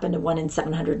going to happen to 1 in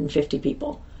 750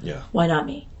 people. Yeah. Why not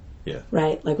me? Yeah.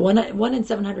 Right? Like one in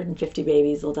 750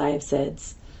 babies will die of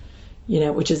SIDS,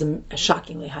 which is a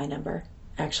shockingly high number,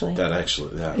 actually.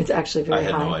 It's actually very high.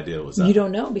 I had no idea it was that. You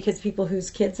don't know because people whose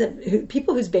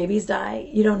babies die,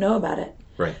 you don't know about it.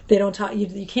 Right. They don't talk.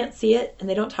 You can't see it, and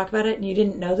they don't talk about it, and you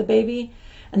didn't know the baby,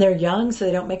 and they're young, so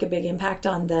they don't make a big impact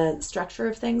on the structure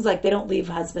of things. Like they don't leave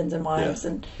husbands and wives. Yeah.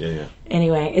 And yeah.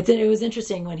 Anyway, it was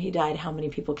interesting when he died. How many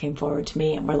people came forward to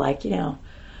me and were like,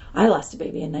 I lost a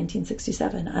baby in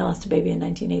 1967. I lost a baby in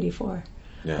 1984.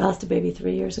 Yeah. I lost a baby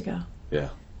 3 years ago. Yeah.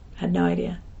 Had no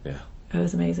idea. Yeah. It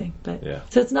was amazing. But yeah.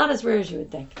 So it's not as rare as you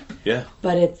would think. Yeah.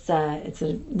 But it's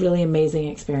a really amazing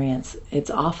experience. It's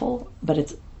awful, but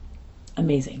it's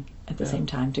amazing at the same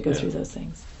time to go through those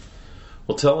things.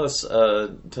 Well, tell us,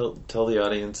 tell the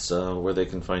audience where they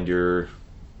can find your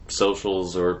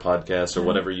socials or podcasts or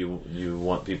whatever you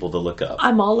want people to look up.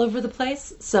 I'm all over the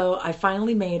place, so I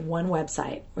finally made one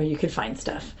website where you could find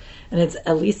stuff, and it's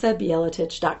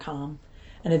ElisaBieletich.com,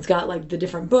 and it's got like the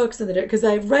different books and because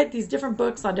I write these different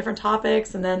books on different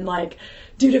topics, and then like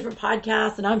do different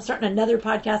podcasts, and I'm starting another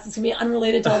podcast that's gonna be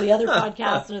unrelated to all the other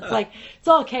podcasts, and it's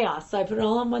all chaos. So I put it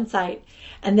all on one site,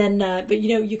 and then but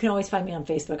you can always find me on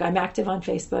Facebook. I'm active on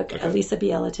Facebook, okay. Elisa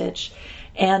Bieletich.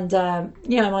 And, I'm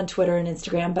on Twitter and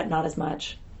Instagram, but not as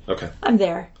much. Okay. I'm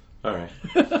there. All right.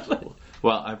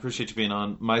 Well, I appreciate you being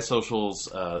on. My socials,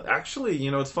 actually,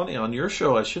 it's funny. On your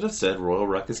show, I should have said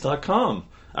RoyalRuckus.com.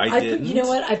 I didn't. You know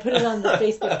what? I put it on the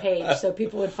Facebook page so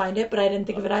people would find it, but I didn't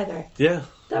think of it either. Yeah.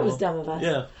 That was dumb of us.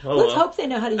 Yeah. Let's hope they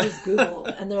know how to use Google,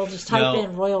 and they'll just type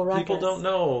in Royal Ruckus. People don't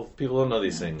know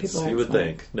these things. You would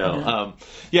think. No.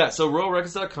 So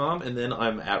RoyalRuckus.com, and then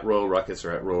I'm at Royal Ruckus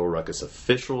or at Royal Ruckus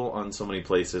Official on so many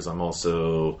places. I'm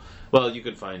also, you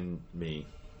can find me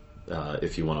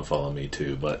if you want to follow me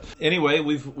too. But anyway,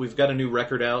 we've got a new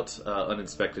record out,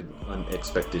 Unexpected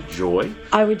Joy.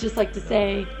 I would just like to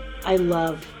say I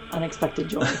love Unexpected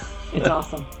Joy. It's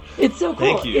awesome. It's so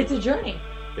cool. Thank you. It's a journey.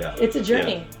 Yeah. It's a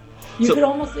journey. Yeah.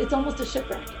 It's almost a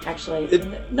shipwreck, actually.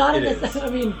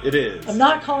 It is. I'm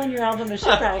not calling your album a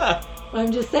shipwreck.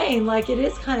 I'm just saying, it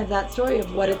is kind of that story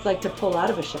of what it's like to pull out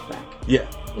of a shipwreck. Yeah.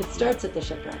 It starts at the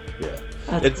shipwreck. Yeah.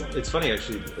 Cool. It's funny,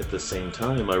 actually, at the same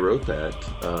time I wrote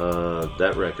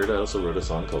that record, I also wrote a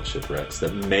song called Shipwrecks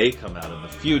that may come out in the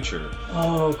future.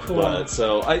 Oh, cool. But,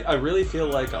 so I really feel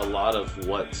like a lot of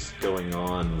what's going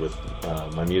on with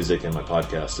my music and my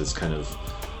podcast is kind of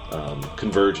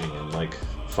converging and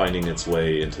finding its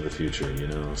way into the future,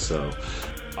 so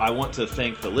I want to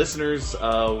thank the listeners.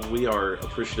 We are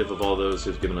appreciative of all those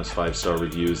who've given us 5-star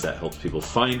reviews. That helps people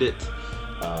find it.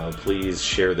 Please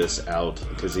share this out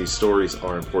because these stories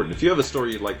are important. If you have a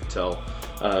story you'd like to tell,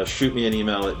 shoot me an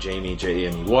email at Jamey, Jamey,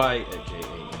 at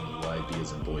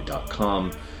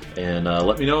JAMEYB.com and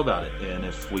let me know about it. And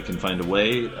if we can find a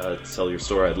way to tell your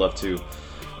story, I'd love to.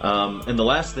 And the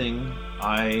last thing,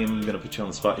 I'm going to put you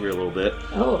on the spot here a little bit.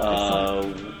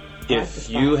 If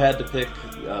you had to pick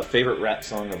a favorite rap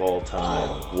song of all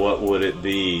time, what would it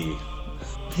be?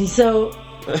 So,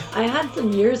 I had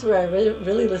some years where I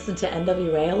really listened to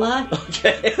NWA a lot.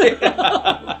 Okay.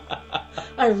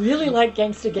 I really like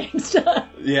Gangsta Gangsta.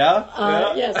 Yeah?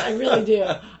 Yes, I really do.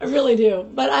 I really do.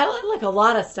 But I like a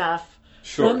lot of stuff.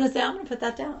 Sure. So I'm going to put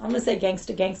that down. I'm going to say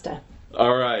Gangsta Gangsta.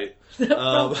 All right.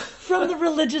 From the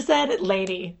religious ed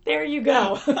lady. There you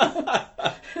go. Did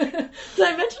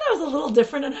I mention I was a little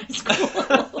different in high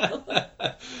school?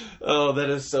 Oh, that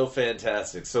is so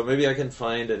fantastic. So maybe I can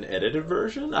find an edited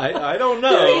version? I don't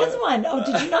know. There is one. Oh,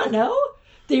 did you not know?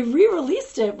 They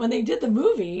re-released it when they did the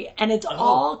movie, and it's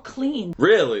all clean.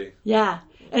 Really? Yeah.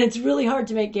 And it's really hard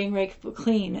to make Gang Rape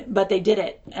clean, but they did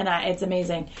it, and it's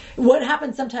amazing. What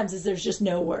happens sometimes is there's just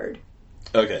no word.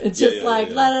 Okay. It's just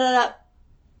la-da-da-da.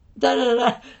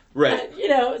 Da-da-da-da. Right.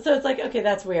 So it's okay,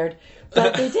 that's weird.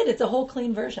 But they did. It's a whole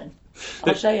clean version.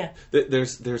 I'll show you.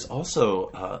 There's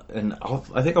also, and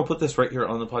I think I'll put this right here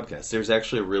on the podcast. There's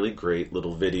actually a really great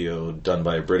little video done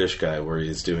by a British guy where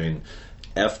he's doing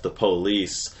F the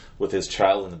police with his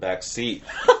child in the back seat.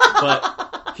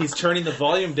 But he's turning the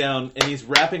volume down and he's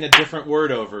rapping a different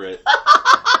word over it.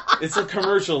 It's a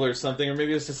commercial or something, or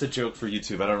maybe it's just a joke for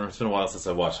YouTube. I don't know. It's been a while since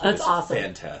I watched it. That's it's awesome.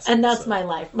 Fantastic. And that's my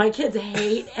life. My kids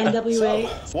hate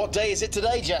NWA. So, what day is it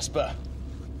today, Jasper?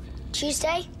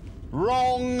 Tuesday?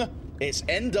 Wrong. It's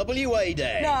NWA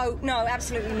Day. No,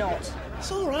 absolutely not.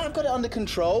 It's all right. I've got it under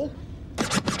control.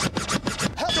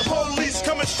 The police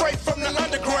coming straight from the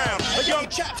underground. A young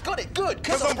chap's got it good,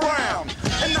 'cause I'm brown.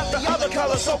 and not the other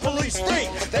color, so police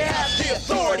think they have the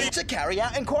authority to carry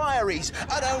out inquiries.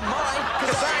 I don't mind,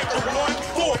 cause I ain't the one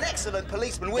for an excellent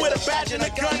policeman with a badge and a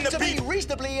gun to be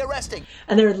reasonably arresting.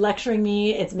 And they're lecturing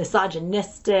me, it's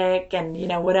misogynistic and, you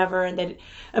know, whatever. And they,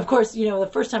 of course, you know,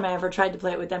 the first time I ever tried to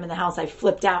play it with them in the house, I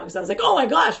flipped out because I was like, oh my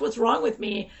gosh, what's wrong with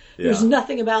me? Yeah. There's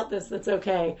nothing about this that's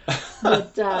okay.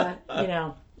 But, you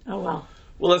know, oh well.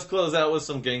 Well, let's close out with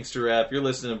some gangster rap. You're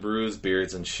listening to Brews,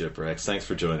 Beards, and Shipwrecks. Thanks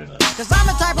for joining us. Cause I'm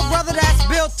the type of brother that's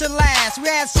built to last. We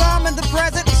had some in the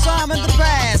present and some in the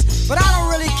past. But I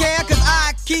don't really care cause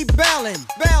I keep belling.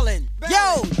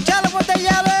 Yo, tell them what they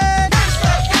yelling.